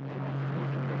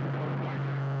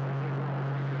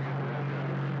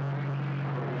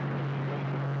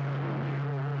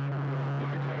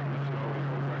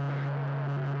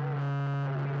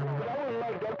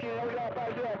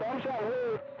 I'm trying to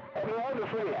worry of my other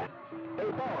friend. Hey,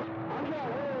 boss, I'm trying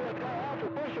to worry about the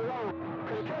bush around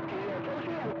Kentucky.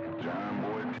 John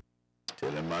Boy.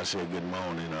 Tell him I said good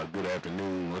morning or good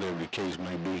afternoon, whatever the case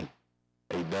may be.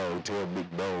 Hey, dog, tell Big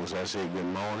Boss I said good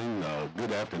morning,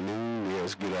 good afternoon.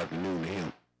 Yes, good afternoon to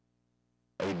him.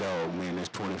 Hey, dog, man, this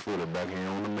 20-footer back here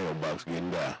on the mailbox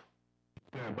getting down.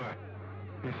 Stand by.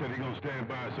 He said he's going to stand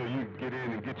by so you can get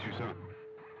in and get you something.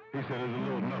 He said there's a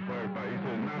little enough for everybody. He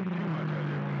said not too much out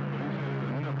there, but he said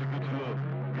there's enough to get you a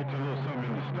little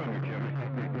something in the stomach, Kevin.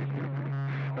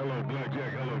 Hello,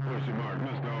 Blackjack. Hello, question mark.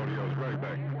 Mr. Audio's right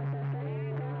back.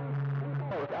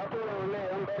 Oh, I'll put on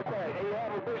there. I'm back quiet. Hey, you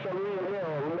have a bush on me in there.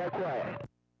 I'm back quiet.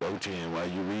 Go 10 while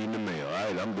you reading the mail. All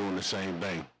right, I'm doing the same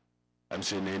thing. I'm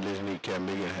sitting there listening to cat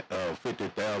niggas,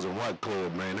 50,000 White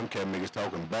Club, man. Them cat niggas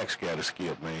talking backscatter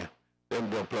skip, man. Them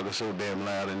duck pluggers so damn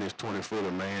loud in this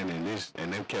 20-footer, man, and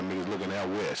them cat niggas looking out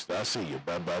west. I see you.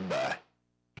 Bye.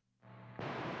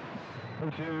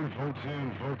 14,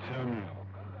 14, 14,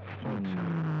 14.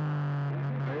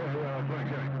 Hey, Black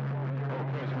Jack. Oh,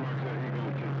 question mark said he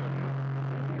gonna take that.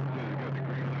 Said he got the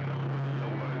green light on, but the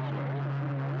yellow light is flash.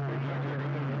 Hey, Black Jack, I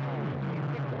think you told us.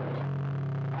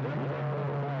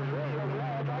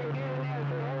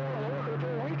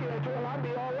 I'll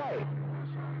be all right.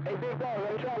 Hey, big dog,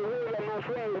 I'm trying to wave at my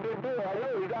friend, the big boy. I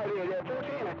know he's out here. They're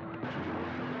 14.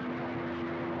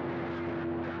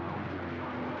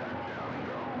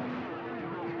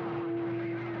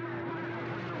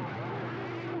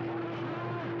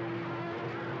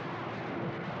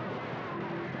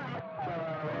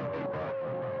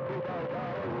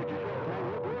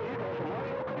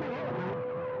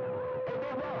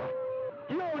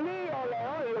 You don't need all that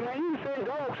audio, man. You send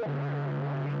dogs.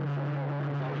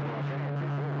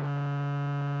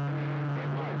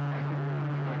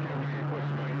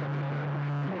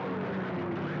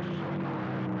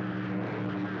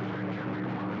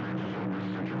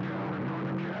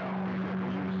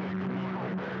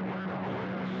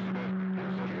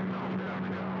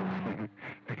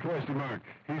 Question mark.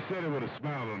 He said it with a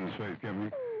smile on his face,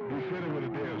 Kevin. He said it with a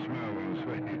damn smile on his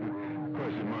face.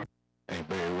 Question mark. Hey,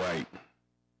 Barry White.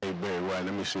 Hey, Barry White,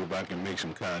 let me see if I can make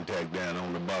some contact down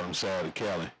on the bottom side of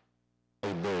Cali.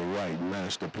 Hey, Barry White,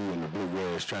 Master P in the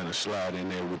bluegrass trying to slide in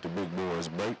there with the big boys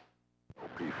break. Oh,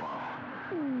 P-Funk.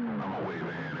 I'm gonna wave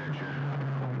a hand at you.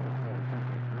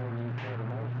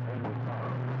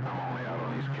 I'm only out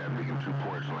on these cat big and 2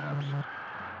 porch lamps.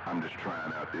 I'm just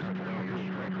trying out this.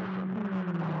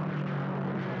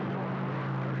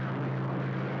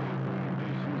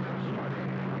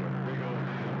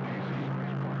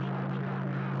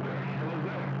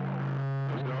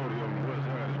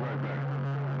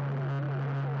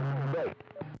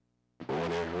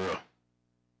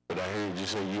 You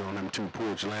say you on them 2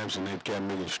 porch lamps and that cat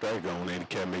making strike on that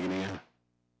cat making in.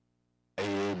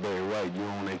 Hey, Barry White, you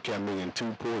on that cat making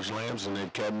 2 porch lamps and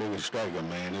that cat making striker,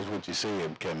 man. That's what you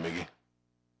said, cat making.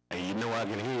 And you know I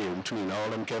can hear between all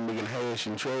them cat making hash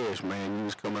and trash, man. You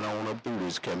was coming on up through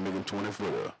this cat making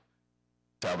 20-footer.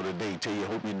 Top of the day, tell you,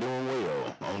 hope you're doing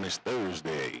well on this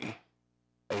Thursday.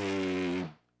 Hey,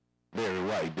 Barry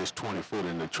White, this 20-foot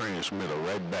in the transmitter,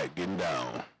 right back, getting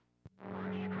down.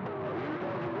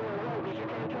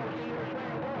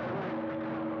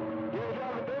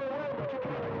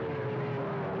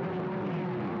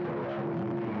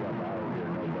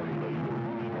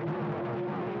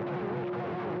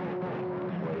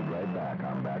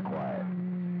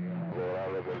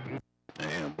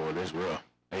 Damn, boy, that's rough.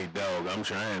 Hey, dog, I'm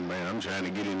trying, man. I'm trying to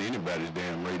get in anybody's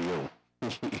damn radio.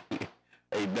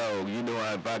 Hey, dog, you know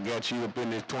if I got you up in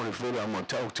this 20-footer, I'm going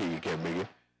to talk to you, cat biggie.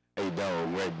 Hey,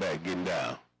 dog, right back, getting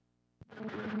down.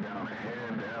 Down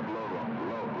ahead,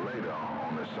 down later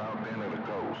on the south end of the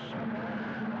coast.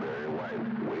 Barry White,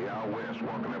 way out west,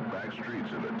 walking the back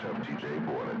streets of the tough TJ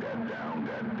border. Got down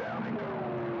and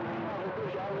gone.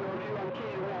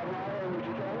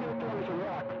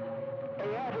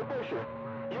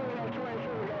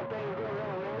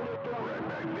 Right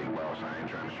back, big boss. I ain't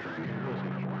trying to string you.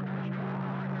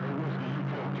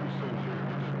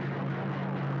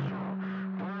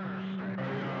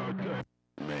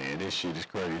 Man, this shit is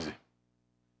crazy.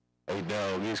 Hey,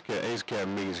 dog, this cat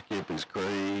making skip is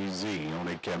crazy on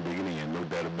that cat making in, no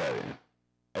doubt about it.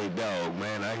 Hey, dog,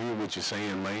 man, I hear what you're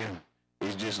saying, man.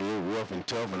 It's just a little rough and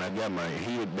tough, and I got my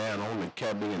head down on the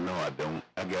cat making. No, I don't.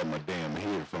 I got my damn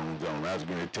headphones on. I was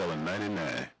going to tell her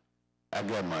 99. I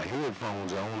got my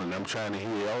headphones on, and I'm trying to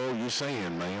hear all you're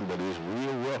saying, man, but it's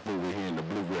real rough over here in the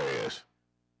bluegrass.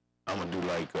 I'm going to do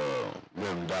like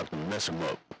Reverend Dr. Mess 'em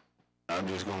Up. I'm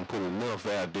just going to put enough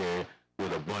out there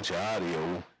with a bunch of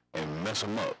audio and mess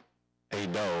 'em up. Hey,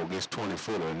 dog, it's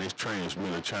 20-footer, and this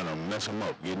transmitter trying to mess 'em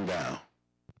up, getting down.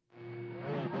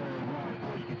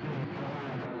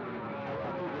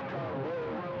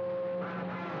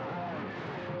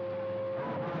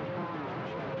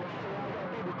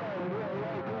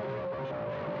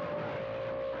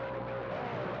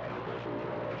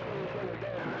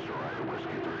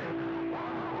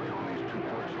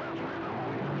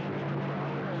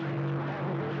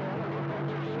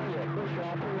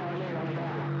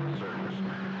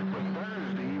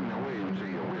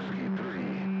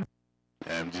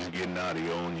 I'm just getting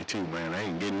audio on you too, man. I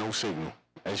ain't getting no signal.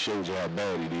 That shows you how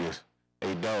bad it is.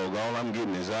 Hey, dog, all I'm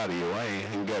getting is audio. I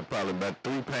ain't got probably about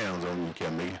 3 pounds on you,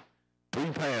 Cat Megan.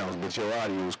 3 pounds, but your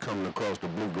audio is coming across the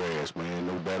bluegrass, man.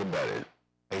 No doubt about it.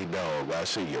 Hey, dog, I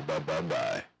see you.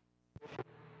 Bye.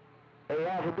 Hey,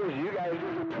 Alpha Bruce, you guys...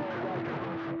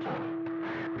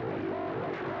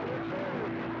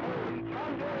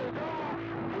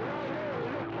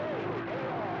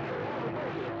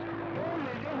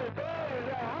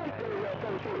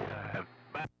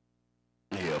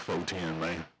 410,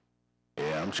 man.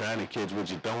 Yeah, I'm trying to catch what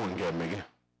you're throwing, Cap Nigga.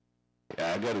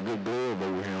 Yeah, I got a good glove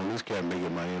over here on this Cap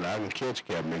Nigga, man. I can catch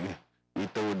Cap Nigga. You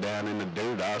throw it down in the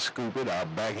dirt, I'll scoop it, I'll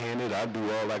backhand it, I'll do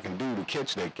all I can do to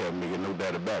catch that Cap Nigga, no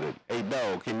doubt about it. Hey,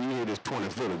 dog, can you hit this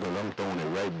 20-footer? Because I'm throwing it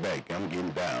right back. I'm getting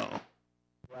down.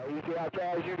 Well, you see how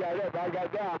fast you got up, I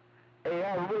got down. Hey,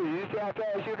 hallelujah, you see how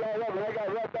fast you got up, and I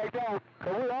got right back down?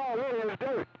 Because we're all in this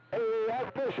dirt. Hey,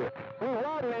 that's Bishop. We're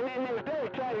waddling in this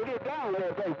dirt trying to get down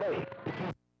there, baby.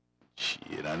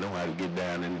 Shit, I know how to get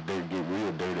down in the dirt, get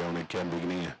real dirty on that Cap Nigga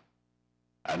then.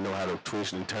 I know how to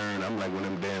twist and turn. I'm like one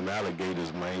of them damn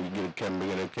alligators, man. You get a Cap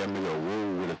Nigga, that Cap Nigga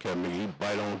roll with a Cap Nigga. He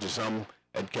bite onto something,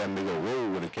 that Cap Nigga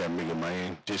roll with a Cap Nigga,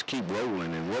 man. Just keep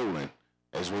rolling and rolling.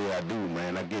 That's what I do,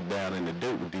 man. I get down in the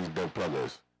dirt with these dirt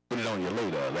pluggers. Put it on you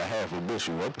later. The half a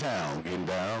bushel uptown, getting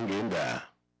down, getting down.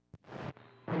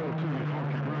 Hello to you,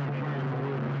 funky ground playing in the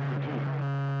world here too.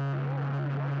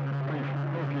 Hey,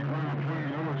 funky ground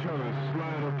playing. I'm gonna try to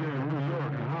slide up there in New York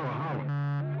and holler.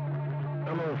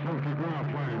 Hello, funky ground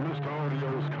playing. Mr.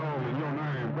 Audio's calling your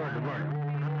name back and back.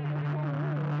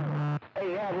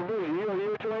 Hey, hallelujah,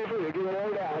 you're 23, get way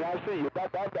down. I see you.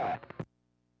 Bye.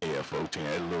 Yeah, 14.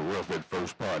 That's a little rough at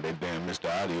first part. That damn Mr.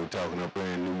 Audio talking up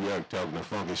there in New York, talking to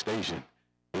Funky Station.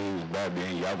 He was bad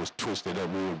then. Y'all was twisted up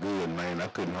real good, man. I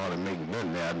couldn't hardly make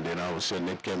nothing out, and then all of a sudden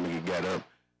that Cap Nigga got up.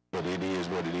 But it is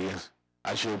what it is.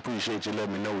 I sure appreciate you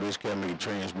letting me know this Cap Nigga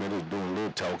transmitter's doing a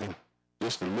little talking.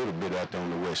 Just a little bit out there on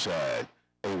the west side.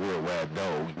 Hey, worldwide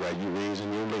dog, while you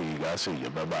raising your leg, I see you.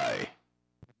 Bye-bye.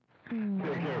 Take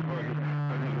care, Funky.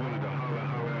 I just wanted to holler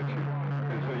at you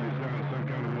and say you sound some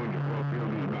kind of wonderful up here in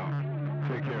your mouth.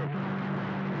 Take care, Funky.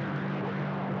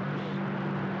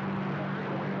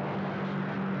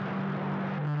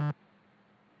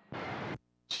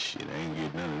 Shit, I ain't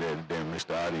getting none of that damn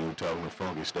Mr. Audio talking to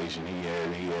Funky Station.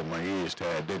 He had my ears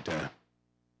tied that time.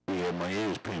 He had my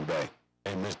ears pinned back.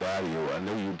 Hey, Mr. Audio, I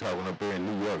know you talking up there in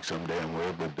New York some damn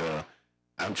way, but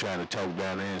I'm trying to talk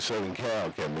down there in Southern Cal,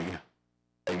 Cap Nigga.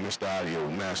 Hey, Mr. Audio,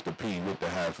 Master P with the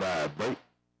high five, break.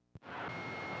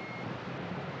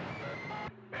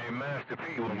 Hey, Master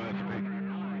P. Well, Master P.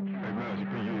 Hey, Master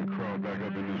P, you can crawl back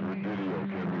up in this video,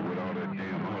 Cap Nigga, with all that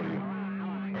damn audio.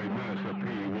 Hey, Master P,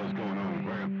 what's going on,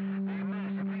 man?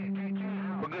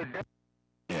 Well, good.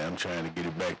 Yeah, I'm trying to get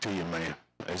it back to you, man.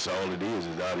 That's all it is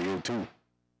audio, too.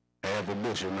 Half a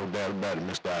bushel, no doubt about it,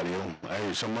 Mr. Audio. I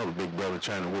heard some other big brother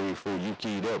trying to wait for you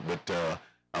keyed up, but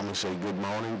I'm going to say good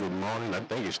morning. I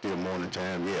think it's still morning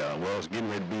time. Yeah, well, it's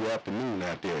getting ready to be afternoon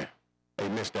out there. Hey,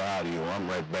 Mr. Audio, I'm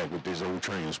right back with this old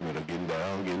transmitter. Getting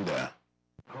down.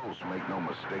 Host, make no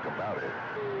mistake about it.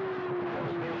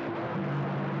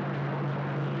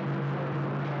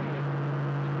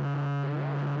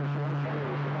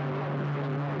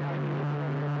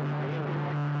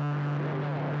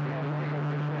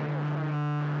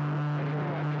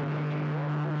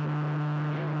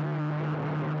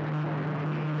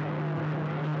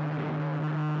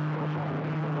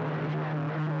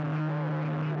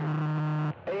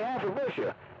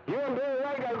 You and Billy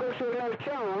White gotta go to another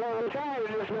channel. I'm tired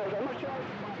of this mess. I'm gonna try.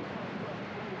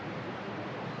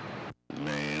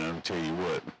 Man, I'm tell you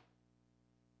what.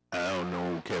 I don't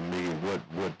know, Cap Nigga,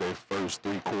 what that first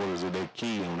 3/4 of that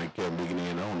key on that Cap Nigga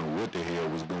in. I don't know what the hell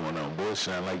was going on. Boy, it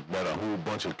sounded like about a whole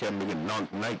bunch of Cap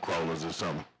Nigga night crawlers or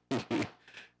something.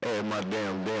 Had my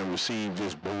damn receive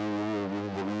just boom, boom,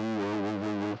 boom, boom,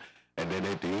 boom, and then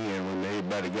at the end when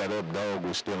everybody got up, dog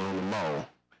was still on the mall.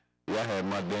 Yeah, I had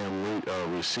my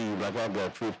damn receive like I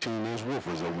got 15-inch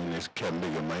woofers over in this Cap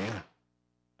Nigga, man.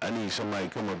 I need somebody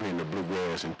to come up here in the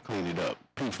bluegrass and clean it up.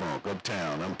 P-Funk,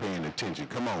 uptown, I'm paying attention.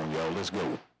 Come on, y'all, let's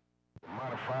go.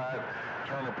 Modified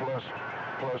Turner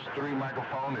plus 3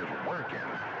 microphone is working.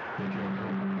 Take care.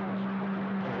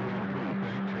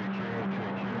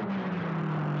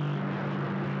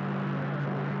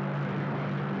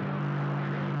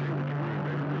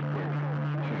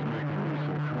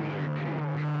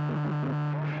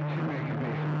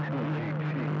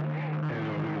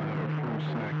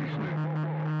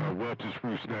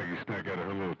 Snack out of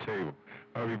her little table.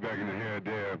 I'll be back in the hair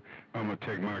there. I'm gonna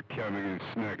take my cabinet and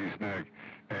snack,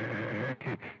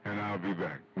 and I'll be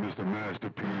back. Mr. Master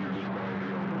P, Mr.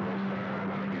 Audio on the west side.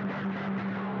 I'll be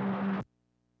back.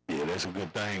 Yeah, that's a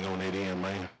good thing on that end,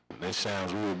 man. That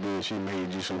sounds real good. She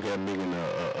made you some Cap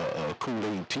Nigga a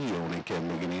Kool-Aid tea on that Cap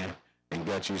Nigga end, and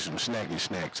got you some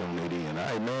snacks on that end. All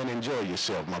right, man, enjoy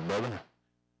yourself, my brother.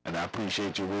 And I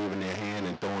appreciate you waving their hand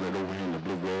and throwing it over here in the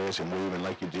bluegrass and waving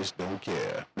like you just don't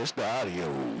care. Mr.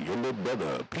 Audio, your little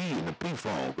brother, P in the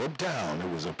P-Funk, uptown. It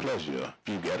was a pleasure.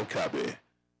 If you got a copy.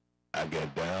 I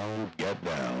got down.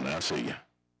 I see you.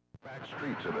 Back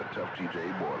streets of the tough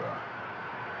TJ border.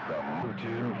 The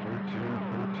 14.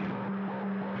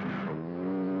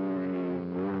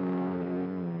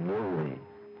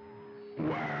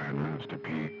 Why, Master P,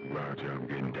 Roger, I'm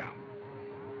getting down.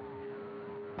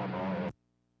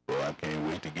 Well, I can't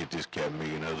wait to get this Cat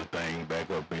Million other thing back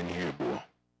up in here, boy.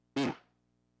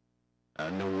 I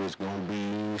know it's gonna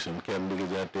be some cat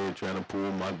niggas out there trying to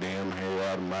pull my damn hair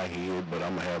out of my head, but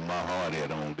I'm gonna have my hard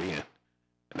hat on then.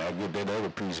 And I get that other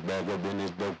piece back up in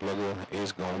this dope plugger,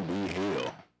 it's gonna be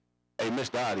hell. Hey,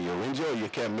 Mr. Audio, enjoy your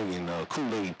Cat Million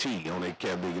Kool-Aid tea on that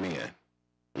Cat Million end.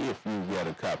 If you got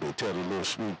a copy, tell the little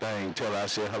sweet thing, tell her I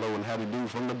said hello and how to do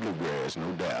from the bluegrass,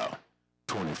 no doubt.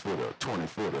 20-footer,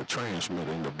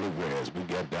 transmitter in the bluegrass. We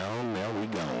got down, now we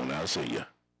gone. I'll see ya.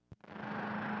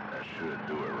 That should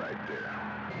do it right there.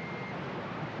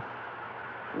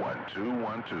 1, 2,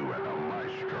 1, 2, and the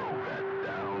maestro got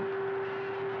down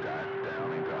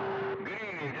and gone. Good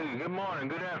evening to you. Good morning,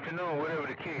 good afternoon, whatever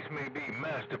the case may be.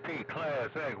 Master P,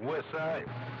 Class Act, West Side.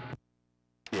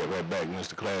 Yeah, right back,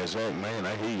 Mr. Class Act, man.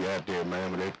 I hear you out there,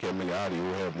 man, but that kept me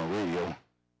audio, have my radio.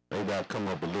 Maybe I'll come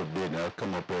up a little bit and I'll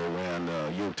come up there around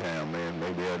your town, man.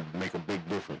 Maybe that'll make a big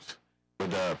difference.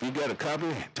 But if you got a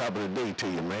copy, top of the day to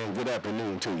you, man. Good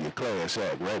afternoon to you. Class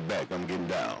Act, right back. I'm getting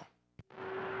down.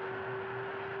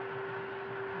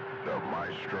 The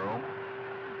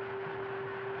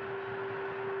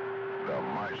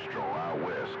maestro out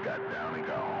west got down and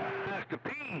gone. Master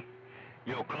P,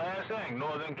 your Class Act,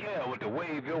 Northern Cal with the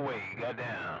wave your way, got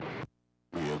down.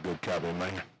 Real good copy,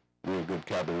 man. Real good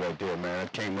copy right there, man. I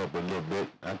came up a little bit.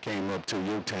 I came up to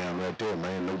your town right there,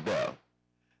 man, no doubt.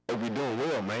 Hope you're doing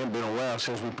well, man. Been a while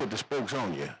since we put the spokes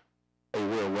on you. Hey,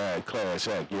 worldwide Class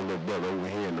Act, your little brother over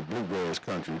here in the bluegrass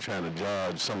country trying to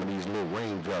dodge some of these little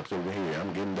raindrops over here.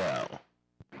 I'm getting down.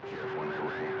 Be careful when it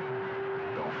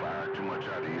rains. Don't fire too much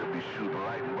out there. You'll be shooting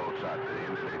lightning bolts out the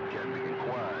end of that Canadian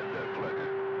quiet, that plugger.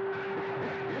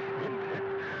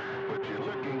 But you're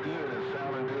looking good and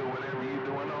sounding good whatever you're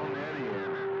doing on that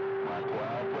end. My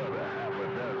choir brother, half a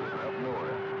dozen up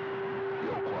north.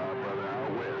 Your choir brother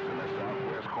out west in the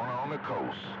southwest corner on the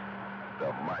coast. The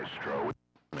maestro.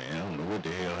 Man, I don't know what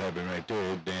the hell happened right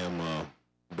there. Damn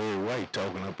Barry White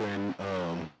talking up in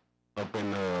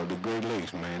the Great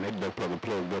Lakes, man. That duck plugger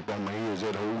plugged up on my ears.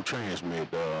 That whole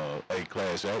transmit, a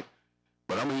Class Act.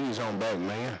 But I'm gonna ease on back,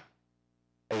 man.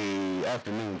 A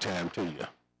afternoon time to you.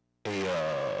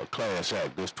 A Class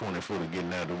Act. This 20-footer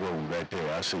getting out of the road right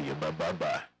there. I see you.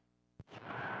 Bye.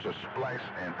 Just splice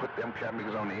and put them cat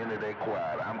niggas on the end of their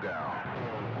quad. I'm gone.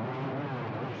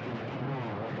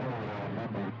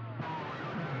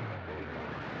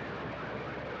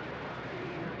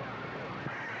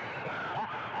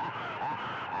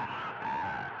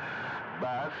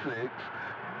 Bye, 6.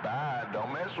 Bye.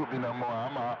 Don't mess with me no more.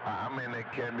 I'm in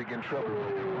that cat nigga trouble.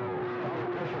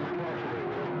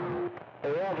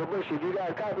 Hey, Alpha Bush, if you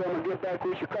got a copy, I'm going to get back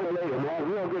with you color later,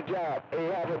 man. Real good job.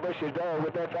 Hey, Alpha Bush's dog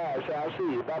with that fire, so I'll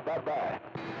see you. Bye.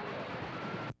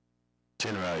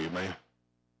 10 around you, man.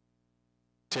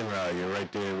 10 around you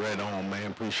right there, right on,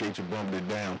 man. Appreciate you bumping it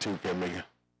down, too, cat nigga.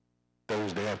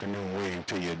 Thursday afternoon wave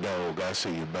to your dog. I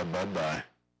see you. Bye.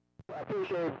 I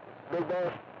appreciate it, Big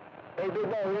Boss. Hey, Big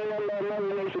Boss, we ain't got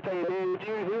nothing else to tell you, man. If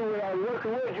you knew what I was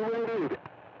working with, you wouldn't do it.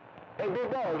 Hey,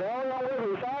 Big Boss, all I'm working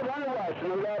with 500 watts,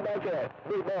 no doubt about that.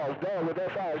 Big Boss, dog with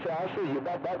that fire, so I'll see you.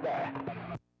 Bye.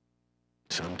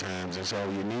 Sometimes that's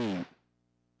all you need.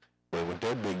 But with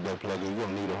that big duck plugger, you're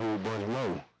going to need a whole bunch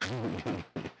more.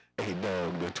 Hey,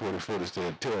 dog, the 20-footer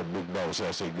said, tell Big Boss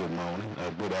I say good morning,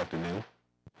 good afternoon.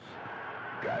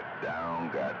 Got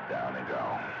down and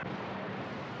gone.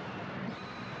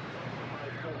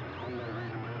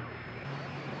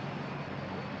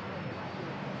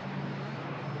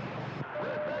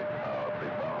 Right back,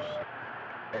 Big Boss.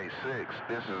 Hey, 6,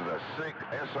 this is a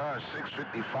SR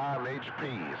 655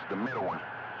 HP. It's the middle one.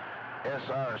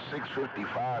 SR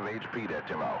 655 HP, that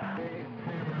Tim out.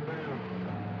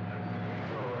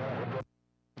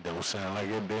 Don't sound like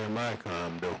that damn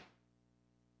icon, though.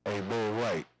 Hey, Barry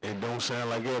White, it don't sound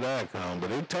like that icon,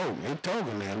 but it talking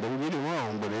now. Don't get it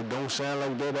wrong, but it don't sound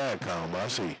like that icon, but I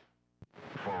see.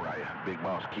 Right, Big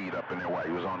Boss keyed up in there while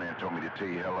he was on there and told me to tell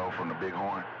you hello from the Big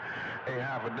Horn. Hey,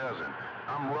 half a dozen.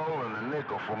 I'm rolling a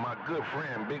nickel for my good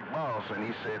friend Big Boss, and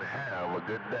he said, have a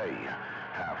good day.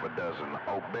 Half a dozen.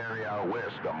 Oh, Barry out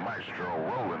west, the maestro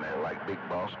rolling there like Big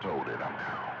Boss told it. I'm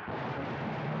down.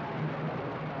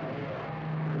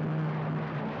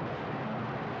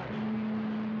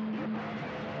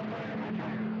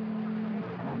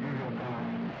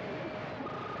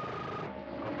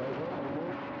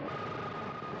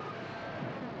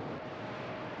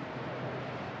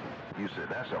 You said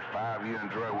that's a 5 you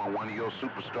enjoy when one of your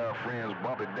superstar friends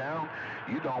bump it down.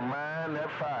 You don't mind that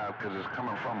 5 because it's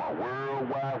coming from a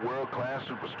worldwide, world-class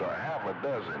superstar. Half a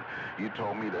dozen. You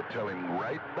told me to tell him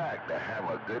right back to have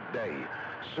a good day.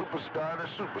 Superstar to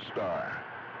superstar.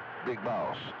 Big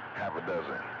boss, half a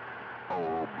dozen.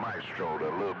 Old Maestro, the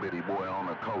little bitty boy on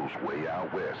the coast, way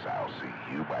out west. I'll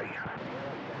see you. Bye.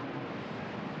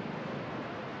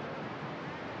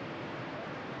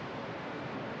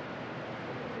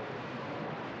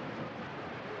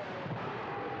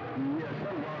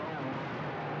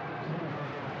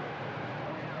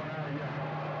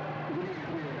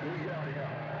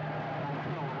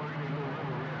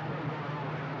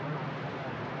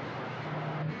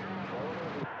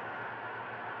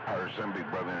 I heard some big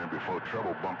brother in before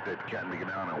trouble bumped that cat nigga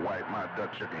down and wiped my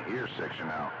duck chicken ear section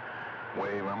out.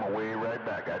 Wave, I'ma wave right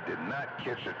back. I did not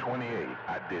catch the 28.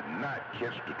 I did not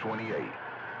catch the 28.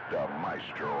 The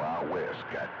Maestro out west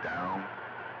got down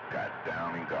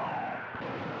and gone.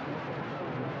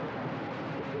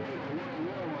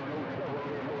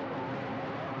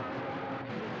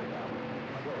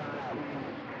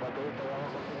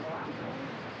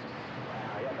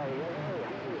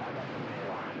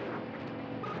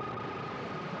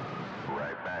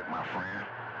 Right back, my friend.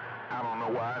 I don't know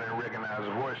why I didn't recognize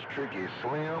the voice. Tricky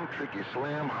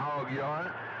Slim, Hog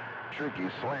Yard, Tricky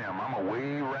Slim. I'm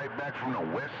away right back from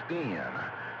the West End.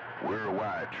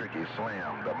 Worldwide, Tricky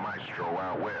Slim, the Maestro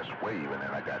out west, waving,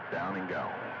 and I got down and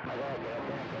gone.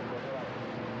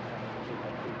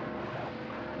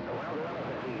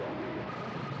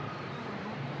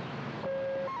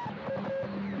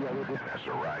 That's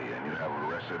all right, and you have the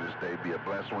rest of this day. Be a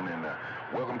blessed one, and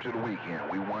welcome to the weekend.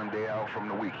 We one day out from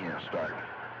the weekend starting.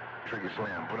 Tricky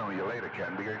Slim, put on your later,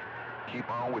 Cat Bigger.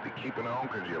 Keep on with the keeping on,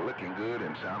 because you're looking good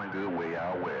and sounding good way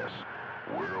out west.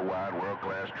 Worldwide,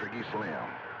 world-class Tricky Slim.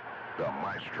 The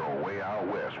Maestro way out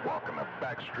west, walking the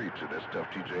back streets of this tough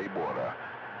TJ border.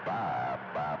 Bye,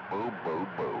 bye, boo, boo,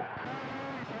 boo.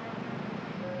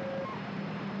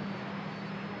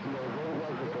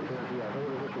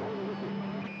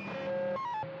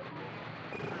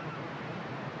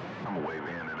 I'm a wave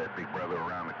hand of that big brother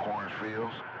around the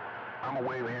cornfields. I'm a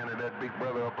wave hand of that big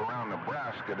brother up around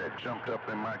Nebraska that jumped up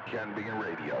in my Cat Bigger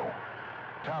radio.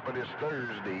 Top of this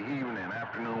Thursday evening,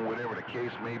 afternoon, whatever the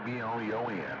case may be on your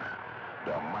end.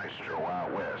 The Maestro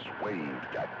out west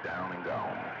waved, got down and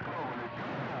gone.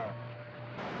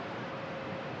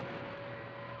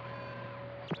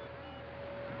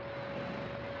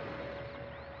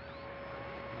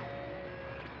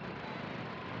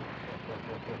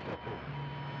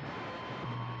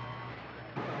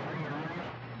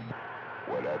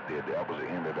 What I did, that was the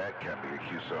end of that Cat Bigger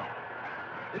QSO.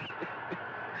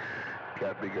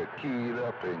 Cat Bigger keyed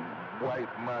up and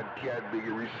wiped my Cat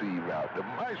Bigger receive out. The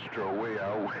Maestro way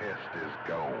out west is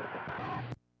gone.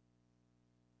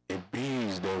 It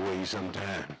bees that way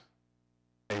sometimes.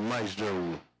 Hey,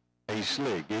 Maestro, hey,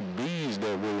 Slick, it bees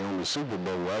that way on the Super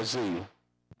Bowl, I see.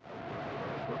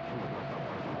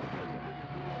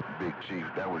 Big Chief,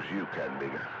 that was you, Cat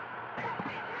Bigger.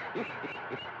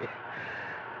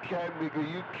 Cat Bigger,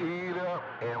 you keyed up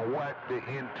and wiped the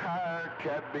entire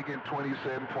Cat Bigger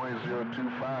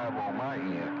 27.025 on my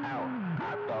end out.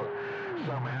 I thought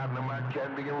something happened to my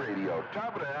Cat Bigger radio.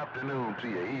 Top of the afternoon to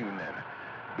your evening.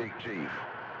 Big Chief,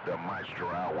 the Maestro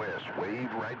out west,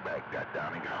 waved right back, got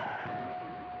down and gone.